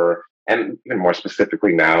horror. And even more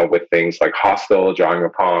specifically now with things like Hostel, drawing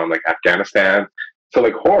upon like Afghanistan. So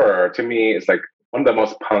like horror to me is like one of the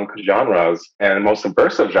most punk genres and most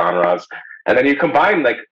subversive genres. And then you combine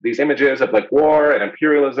like these images of like war and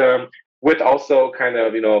imperialism with also kind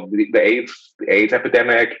of, you know, the AIDS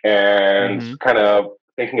epidemic and kind of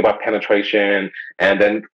thinking about penetration and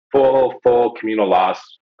then full communal loss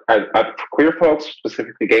of queer folks,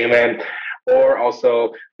 specifically gay men, or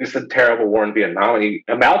also this is a terrible war in Vietnam. And you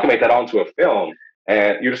amalgamate that all into a film.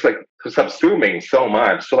 And you're just like subsuming so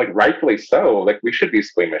much. So like rightfully so, like we should be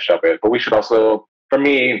squeamish of it, but we should also, for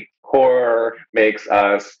me, horror makes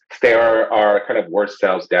us stare our kind of worst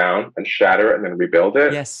selves down and shatter and then rebuild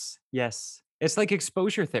it. Yes. It's like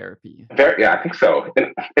exposure therapy. Yeah, I think so.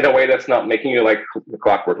 In a way that's not making you like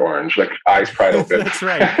Clockwork Orange, like eyes pried open. That's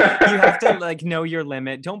right. You have to like know your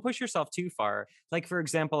limit. Don't push yourself too far. Like, for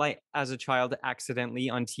example, I, as a child, accidentally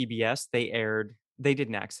on TBS, they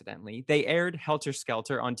didn't accidentally. They aired Helter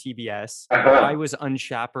Skelter on TBS. I was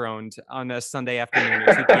unchaperoned on a Sunday afternoon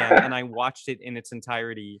at 2 p.m. and I watched it in its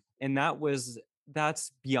entirety. And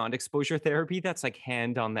that's beyond exposure therapy. That's like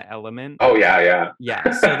Hand on the Element. Oh, yeah.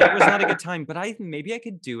 Yeah, so that was not a good time. But maybe I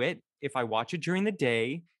could do it if I watch it during the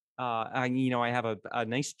day. I have a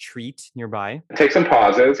nice treat nearby. Take some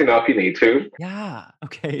pauses, you know, if you need to. Yeah,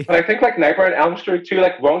 okay. But I think like Nightmare on Elm Street too,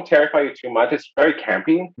 like won't terrify you too much. It's very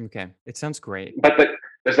campy. Okay, it sounds great. But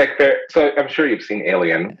there's like so I'm sure you've seen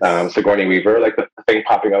Alien, Sigourney Weaver, like the thing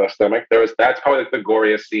popping out of the stomach. That's probably like the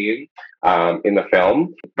goriest scene in the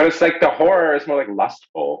film. But it's like the horror is more like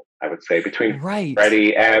lustful, I would say, between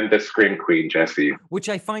Freddy and the Scream Queen, Jessie. Which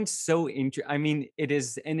I find so interesting. I mean, it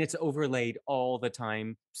is, and it's overlaid all the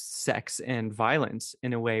time, sex and violence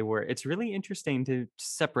in a way where it's really interesting to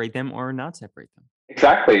separate them or not separate them.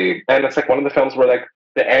 Exactly. And it's like one of the films where like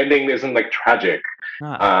the ending isn't like tragic,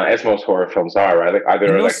 as most horror films are, right? Like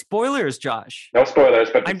either no like spoilers, Josh. No spoilers,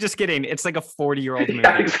 but I'm just kidding. It's like a 40-year-old movie.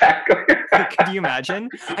 Yeah, exactly. Could you imagine?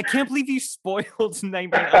 I can't believe you spoiled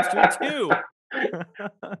Nightmare on Elm Street 2.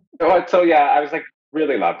 So yeah, I was like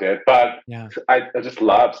really loved it, but yeah. I just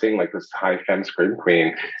love seeing like this high femme Scream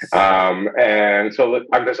Queen. And so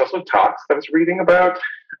there's also talks I was reading about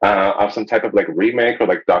of some type of like remake or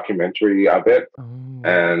like documentary of it.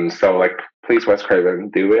 And so like, please, Wes Craven,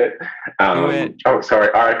 do it. Do it. Oh, sorry,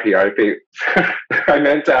 R.I.P. I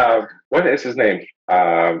meant, what is his name?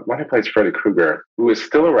 One who plays Freddy Krueger, who is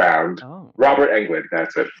still around. Robert Englund,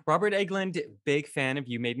 that's it. Robert Englund, big fan of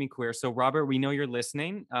You Made Me Queer. So Robert, we know you're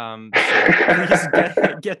listening. So please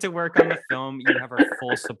get to work on the film. You have our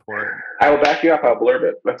full support. I will back you up. I'll blurb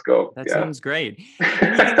it. Let's go. That sounds great.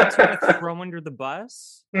 Anything else you want to throw under the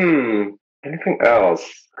bus? Anything else?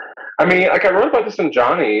 I mean, like I wrote about this in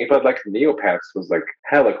Johnny, but like Neopets was like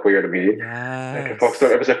hella queer to me. Yes.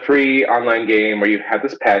 Like, it was a free online game where you had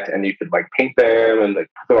this pet and you could like paint them and like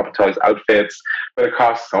put them up into all these outfits, but it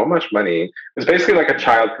cost so much money. It was basically like a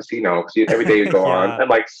child casino because every day you go on and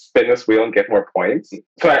like spin this wheel and get more points.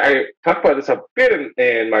 So I talk about this a bit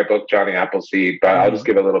in my book Johnny Appleseed, but I'll just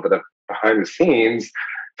give a little bit of behind the scenes.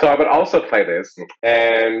 So I would also play this,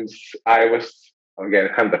 and I was. Again,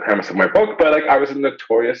 kind of the premise of my book, but like I was a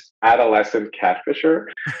notorious adolescent catfisher.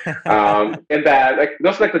 In that, like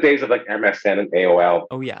those are like the days of like MSN and AOL.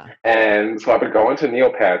 Oh yeah. And so I would go into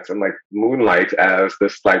Neopets and like moonlight as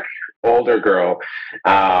this like older girl,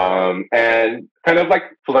 and kind of like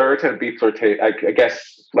flirt and be flirty. I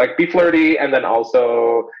guess like be flirty, and then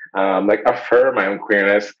also like affirm my own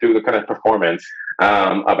queerness through the kind of performance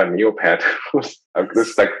of a Neopet, who's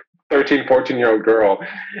this like 13, 14-year-old girl,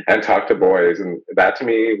 and talk to boys, and that to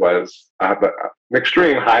me was an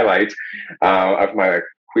extreme highlight of my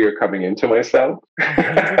queer coming into myself.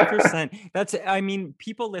 100%. That's, I mean,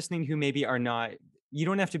 people listening who maybe are not, you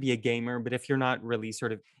don't have to be a gamer, but if you're not really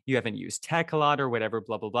sort of, you haven't used tech a lot or whatever,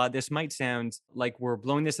 blah, blah, blah, this might sound like we're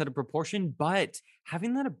blowing this out of proportion, but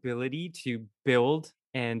having that ability to build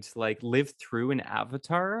and like live through an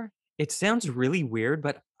avatar, it sounds really weird,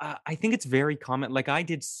 but I think it's very common. Like I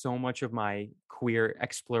did so much of my queer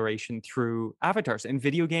exploration through avatars and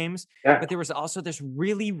video games, but there was also this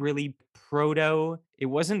really, really it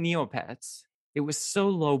wasn't Neopets. It was so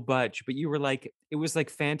low budge, but you were like, it was like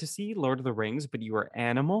fantasy, Lord of the Rings, but you were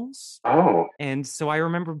animals. Oh. And so I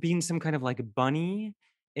remember being some kind of like bunny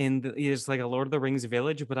it's like a Lord of the Rings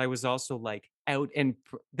village, but I was also like out and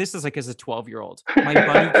this is like as a 12-year-old. My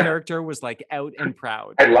bunny character was like out and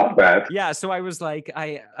proud. I love that. Yeah, so I was like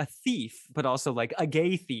a thief, but also like a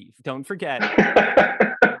gay thief. Don't forget.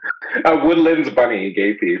 A Woodlands bunny,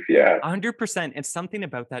 gay thief, yeah. 100%. And something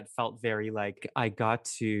about that felt very like I got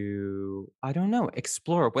to, I don't know,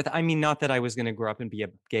 explore with, I mean, not that I was going to grow up and be a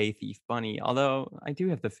gay thief bunny, although I do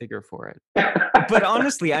have the figure for it. But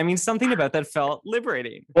honestly, I mean, something about that felt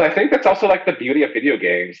liberating. Well, I think that's also like the beauty of video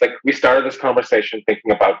games. Like we started this conversation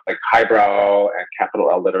thinking about like highbrow and capital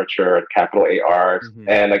L literature and capital A art,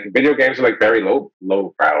 and like video games are like very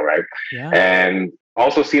lowbrow, right? Yeah. And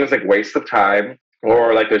also seen as like waste of time,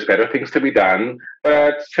 or like there's better things to be done.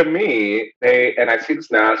 But to me, and I see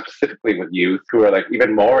this now specifically with youth who are like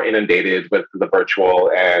even more inundated with the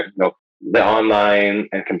virtual and the online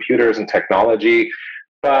and computers and technology.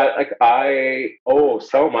 But like I owe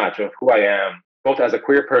so much of who I am, both as a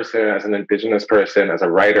queer person, as an Indigenous person, as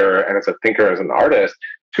a writer, and as a thinker, as an artist,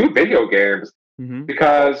 to video games.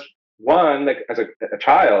 Because one, like as a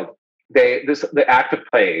child, the act of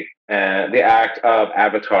play and the act of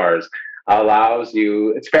avatars allows you,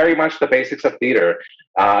 it's very much the basics of theater.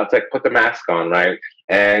 It's like put the mask on, right?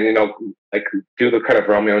 And, like do the kind of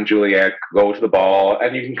Romeo and Juliet, go to the ball,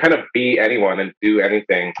 and you can kind of be anyone and do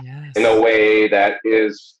anything in a way that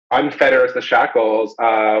is unfetters the shackles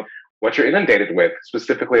of what you're inundated with,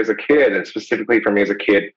 specifically as a kid, and specifically for me as a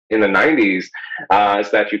kid in the 90s,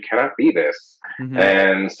 is that you cannot be this.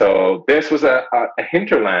 And so this was a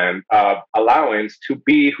hinterland of allowance to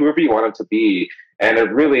be whoever you wanted to be. And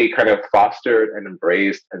it really kind of fostered and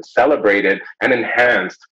embraced and celebrated and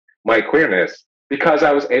enhanced my queerness, because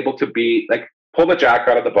I was able to be like, pull the jack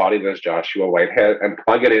out of the body of this Joshua Whitehead and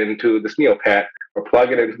plug it into this Neopet, or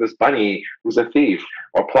plug it into this bunny who's a thief,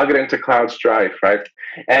 or plug it into Cloud Strife, right?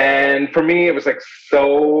 And for me, it was like,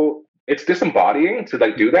 so it's disembodying to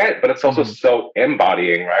like do that, but it's also so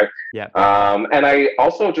embodying, right? Yeah. And I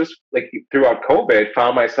also just like throughout COVID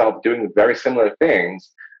found myself doing very similar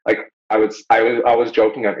things. Like I was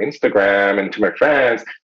joking on Instagram and to my friends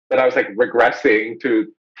that I was like regressing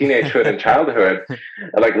to teenagehood and childhood,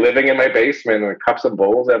 like living in my basement with cups and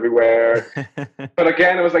bowls everywhere. But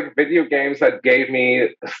again, it was like video games that gave me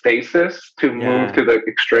a stasis to move to the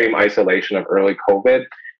extreme isolation of early COVID,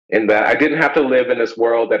 in that I didn't have to live in this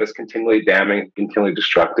world that is continually damning, continually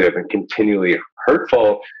destructive, and continually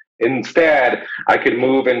hurtful. Instead, I could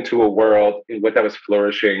move into a world in which I was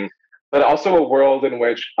flourishing, but also a world in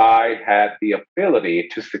which I had the ability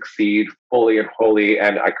to succeed fully and wholly,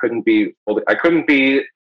 and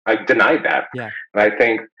I denied that. Yeah. And I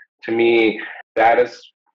think, to me, that is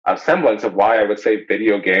a semblance of why I would say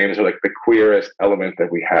video games are like the queerest element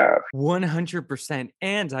that we have. 100%.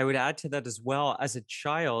 And I would add to that as well, as a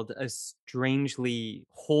child, a strangely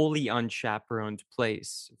wholly unchaperoned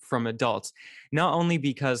place from adults. Not only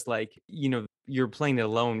because you're playing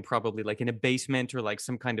alone, probably like in a basement or like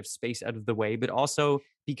some kind of space out of the way, but also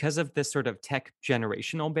because of this sort of tech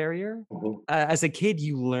generational barrier. As a kid,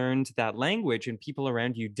 you learned that language and people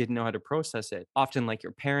around you didn't know how to process it. Often like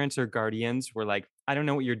your parents or guardians were like, I don't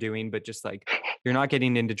know what you're doing, but just like, you're not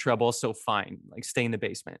getting into trouble, so fine, like stay in the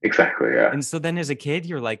basement. Exactly, yeah. And so then as a kid,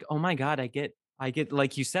 you're like, oh my God, I get,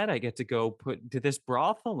 like you said, I get to go to this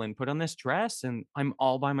brothel and put on this dress and I'm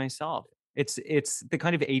all by myself. It's the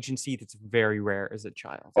kind of agency that's very rare as a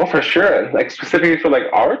child. Oh, for sure. Like specifically for like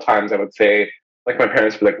our times, I would say, like my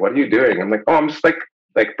parents would be like, what are you doing? I'm like, oh, I'm just like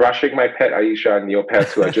brushing my pet Aisha and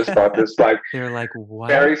Neopets, who I just bought this like they're like, what?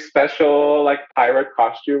 Very special like pirate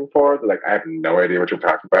costume for. They're like, I have no idea what you're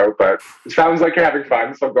talking about, but it sounds like you're having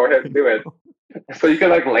fun, so go ahead and do it. So you can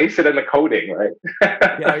like lace it in the coding, right?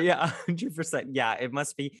 Yeah, 100%. Yeah, it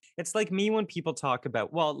must be. It's like me when people talk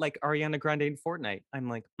about, well, like Ariana Grande in Fortnite. I'm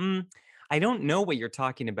like, I don't know what you're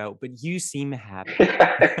talking about, but you seem happy.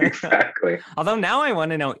 Yeah, exactly. Although now I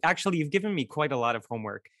want to know. Actually, you've given me quite a lot of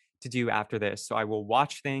homework to do after this. So I will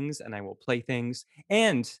watch things and I will play things.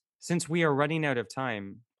 And since we are running out of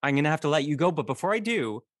time, I'm going to have to let you go. But before I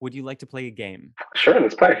do, would you like to play a game? Sure,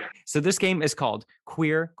 let's play. So this game is called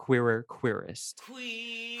Queer, Queerer, Queerest.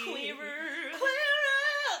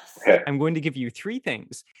 Okay. I'm going to give you 3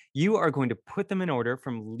 things. You are going to put them in order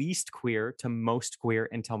from least queer to most queer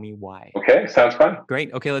and tell me why. Okay, sounds fun.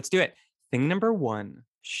 Great. Okay, let's do it. Thing number 1,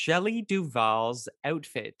 Shelley Duvall's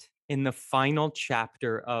outfit in the final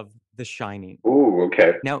chapter of The Shining. Ooh,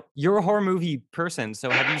 okay. Now, you're a horror movie person, so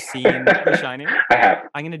have you seen The Shining? I have.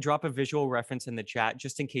 I'm going to drop a visual reference in the chat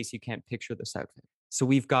just in case you can't picture this outfit. So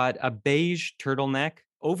we've got a beige turtleneck.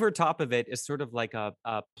 Over top of it is sort of like a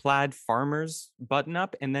plaid farmer's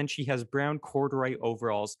button-up, and then she has brown corduroy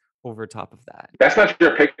overalls over top of that. That's not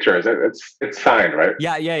your picture, is it? It's signed, right?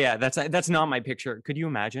 Yeah. That's not my picture. Could you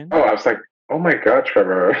imagine? Oh, I was like, oh my God,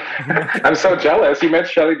 Trevor. I'm so jealous. You met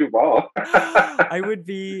Shelley Duvall. I would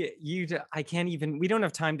be I can't even, we don't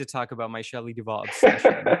have time to talk about my Shelley Duvall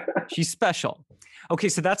obsession. She's special. Okay,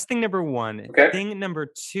 so that's thing number 1. Okay. Thing number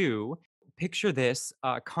 2, picture this,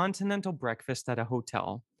 continental breakfast at a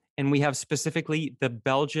hotel. And we have specifically the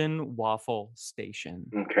Belgian waffle station.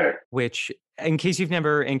 Okay. Which, in case you've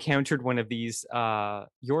never encountered one of these,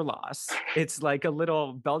 your loss. It's like a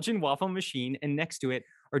little Belgian waffle machine, and next to it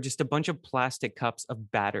are just a bunch of plastic cups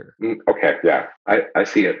of batter. Okay, yeah, I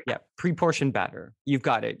see it. Yeah, pre-portioned batter. You've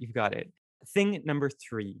got it. Thing number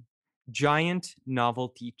 3, giant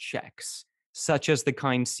novelty checks, such as the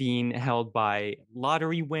kind seen held by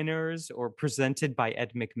lottery winners or presented by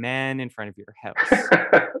Ed McMahon in front of your house.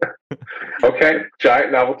 Okay,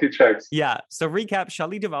 giant novelty checks. Yeah, so recap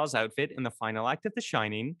Shelley Duvall's outfit in the final act of The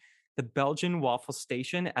Shining, the Belgian waffle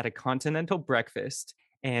station at a continental breakfast,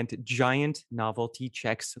 and giant novelty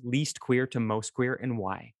checks, least queer to most queer, and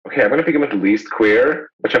why. Okay, I'm going to begin with least queer,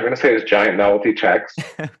 which I'm going to say is giant novelty checks.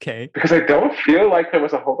 Okay. Because I don't feel like there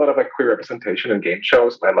was a whole lot of like queer representation in game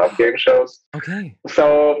shows. I love game shows. Okay.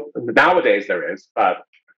 So nowadays there is, but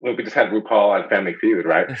we just had RuPaul on Family Feud,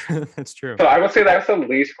 right? That's true. So I would say that's the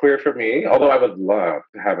least queer for me, although I would love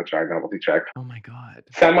to have a giant novelty check. Oh my God.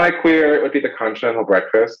 Semi-queer would be the continental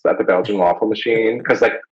breakfast at the Belgian waffle machine, because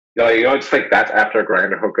like, it's like that's after a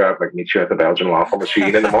grinder hookup, like meet you at the Belgian waffle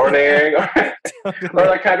machine in the morning, or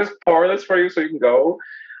like can I just pour this for you so you can go?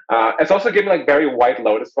 It's also giving like very White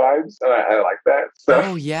Lotus vibes, and I like that. So.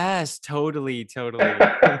 Oh yes, totally.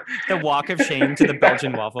 The walk of shame to the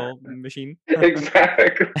Belgian waffle machine. Exactly.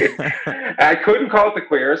 I couldn't call it the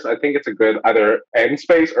queers. I think it's a good either end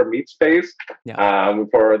space or meet space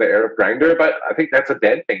for the Arab grinder, but I think that's a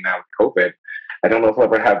dead thing now with COVID. I don't know if we'll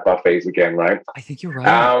ever have buffets again, right? I think you're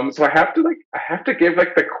right. So I have to give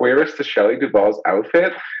like the queerest to Shelley Duvall's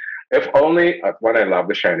outfit. If only when I love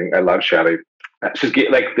The Shining, I love Shelley. She's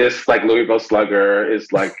like this, like Louisville Slugger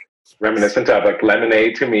is like reminiscent of like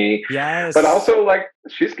Lemonade to me. Yes. But also like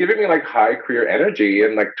she's giving me like high queer energy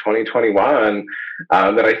in like 2021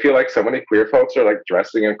 that I feel like so many queer folks are like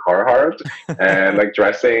dressing in Carhartt and like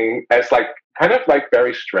dressing as like kind of like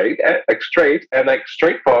very straight and like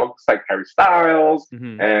straight folks like Harry Styles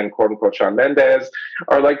and quote unquote Shawn Mendes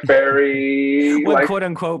are like very well, like, quote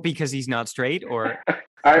unquote because he's not straight or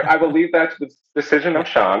I believe that's the decision of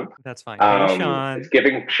Shawn. That's fine. Hey, Shawn. It's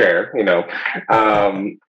giving share,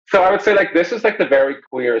 So I would say like this is like the very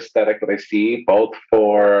queer aesthetic that I see both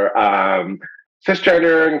for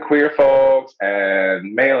cisgender and queer folks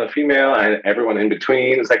and male and female and everyone in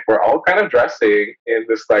between. It's like we're all kind of dressing in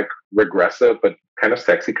this like regressive but kind of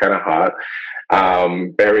sexy, kind of hot,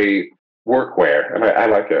 very workwear, and I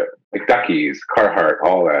like it. Like Duckies, Carhartt,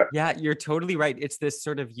 all that. Yeah, you're totally right. It's this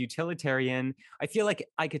sort of utilitarian. I feel like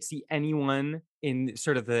I could see anyone in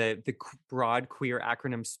sort of the broad queer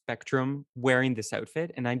acronym spectrum wearing this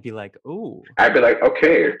outfit, and I'd be like, "Ooh." I'd be like,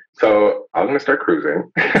 "Okay, so I'm gonna start cruising."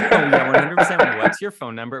 Oh yeah, 100%. What's your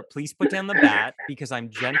phone number? Please put down the bat because I'm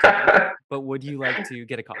gentle. But would you like to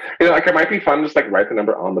get a coffee? Like it might be fun, just like write the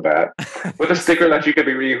number on the bat with a sticker that you could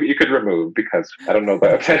remove because I don't know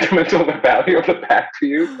the sentimental value of the bat to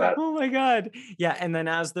you, but. Oh my God. Yeah. And then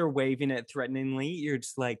as they're waving it threateningly, you're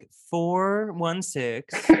just like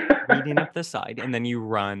 416 reading up the side and then you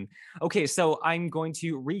run. Okay. So I'm going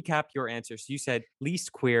to recap your answers. You said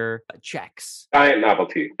least queer checks. Giant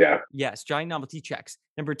novelty. Yeah. Yes. Giant novelty checks.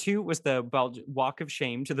 Number 2 was the walk of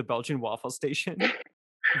shame to the Belgian waffle station.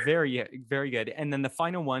 Very, very good. And then the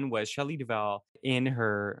final one was Shelley Duvall in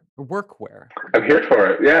her workwear. I'm here for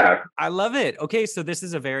it. Yeah. I love it. Okay, so this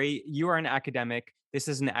is you are an academic. This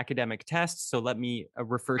is an academic test. So let me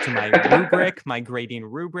refer to my rubric, my grading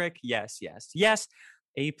rubric. Yes.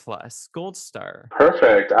 A+, gold star.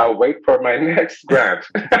 Perfect. I'll wait for my next grant.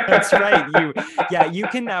 That's right. You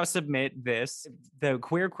can now submit this. The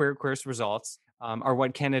queer results are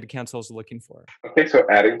what Canada Council is looking for. Okay, so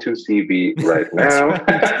adding to CV right now.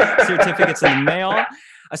 Right. Certificates in the mail.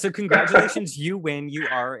 So congratulations, you win. You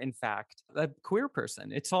are, in fact, a queer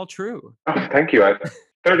person. It's all true. Oh, thank you.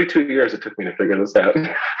 32 years it took me to figure this out.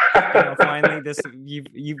 Finally,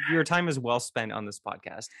 your time is well spent on this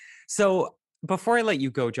podcast. So before I let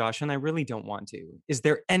you go, Josh, and I really don't want to, is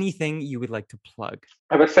there anything you would like to plug?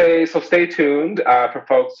 I would say, so stay tuned for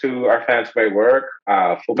folks who are fans of my work.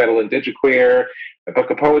 Full Metal Indigiqueer, my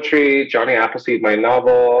book of poetry, Johnny Appleseed, my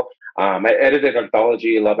novel, my edited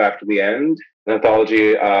anthology, Love After the End, an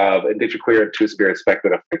anthology of Indigiqueer and two-spirit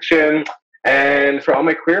speculative fiction. And for all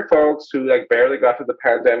my queer folks who barely got through the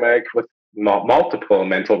pandemic with multiple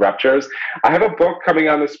mental ruptures, I have a book coming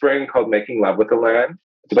out in the spring called Making Love with the Land.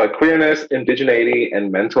 It's about queerness, indigeneity,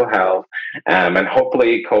 and mental health. And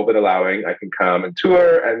hopefully, COVID allowing, I can come and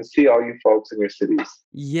tour and see all you folks in your cities.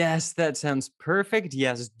 Yes, that sounds perfect.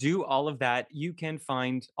 Yes, do all of that. You can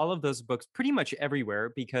find all of those books pretty much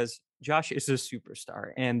everywhere because Josh is a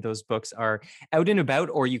superstar and those books are out and about,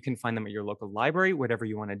 or you can find them at your local library, whatever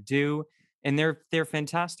you want to do. And they're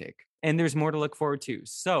fantastic. And there's more to look forward to.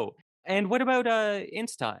 So, and what about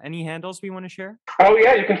Insta? Any handles we want to share? Oh,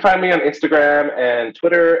 yeah. You can find me on Instagram and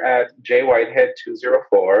Twitter at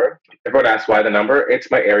jwhitehead204. Everyone asks why the number. It's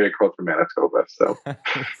my area code for Manitoba. So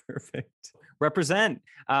perfect. Represent.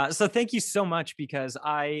 So thank you so much because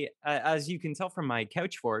I, as you can tell from my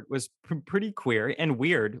couch fort, was pretty queer and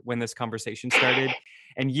weird when this conversation started.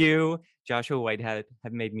 And you, Joshua Whitehead,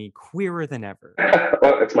 have made me queerer than ever.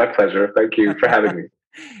 Well, it's my pleasure. Thank you for having me.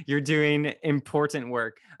 You're doing important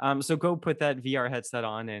work. So go put that VR headset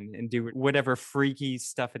on and do whatever freaky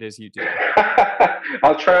stuff it is you do.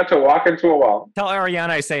 I'll try not to walk into a wall. Tell Ariana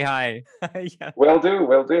I say hi. Yeah. Will do.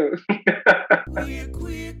 Queer,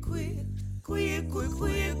 queer, queer. Queer, queer,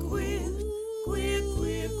 queer, queer. Queer,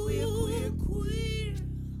 queer, queer, queer, queer.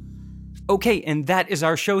 Okay, and that is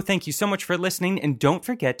our show. Thank you so much for listening. And don't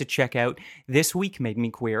forget to check out This Week Made Me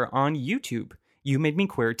Queer on YouTube. You Made Me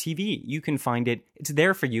Queer TV. You can find it. It's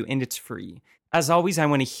there for you and it's free. As always, I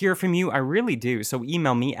want to hear from you. I really do. So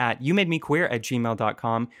email me at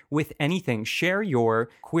youmademequeer@gmail.com with anything. Share your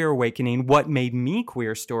queer awakening, what made me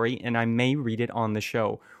queer story, and I may read it on the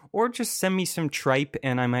show. Or just send me some tripe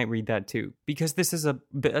and I might read that too. Because this is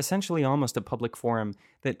essentially almost a public forum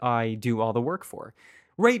that I do all the work for.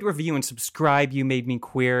 Rate, review, and subscribe. You Made Me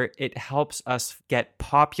Queer. It helps us get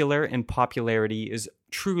popular, and popularity is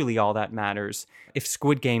truly all that matters. If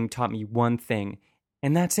Squid Game taught me one thing,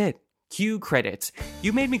 and that's it. Cue credits.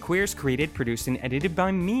 You Made Me Queer is created, produced, and edited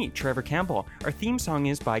by me, Trevor Campbell. Our theme song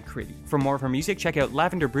is by Critty. For more of our music, check out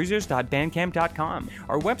lavenderbruisers.bandcamp.com.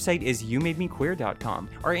 Our website is youmademequeer.com.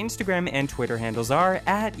 Our Instagram and Twitter handles are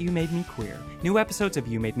at YouMadeMeQueer. New episodes of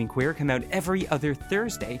You Made Me Queer come out every other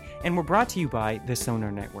Thursday, and we're brought to you by the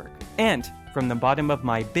Sonar Network. And from the bottom of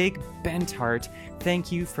my big bent heart,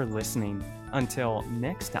 thank you for listening. Until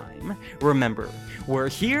next time, remember, we're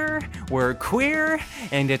here, we're queer,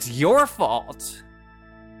 and it's your fault.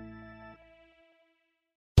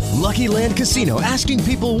 Lucky Land Casino, asking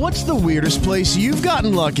people, what's the weirdest place you've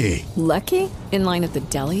gotten lucky? Lucky? In line at the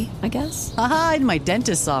deli, I guess? Aha, in my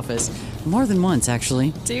dentist's office. More than once,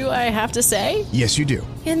 actually. Do I have to say? Yes, you do.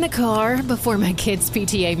 In the car before my kids'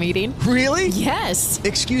 PTA meeting. Really? Yes.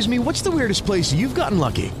 Excuse me, what's the weirdest place you've gotten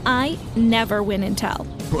lucky? I never win and tell.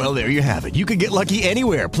 Well, there you have it. You can get lucky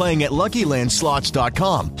anywhere, playing at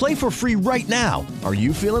LuckyLandSlots.com. Play for free right now. Are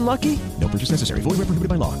you feeling lucky? No purchase necessary. Void where prohibited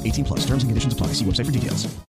by law. 18+. Terms and conditions apply. See website for details.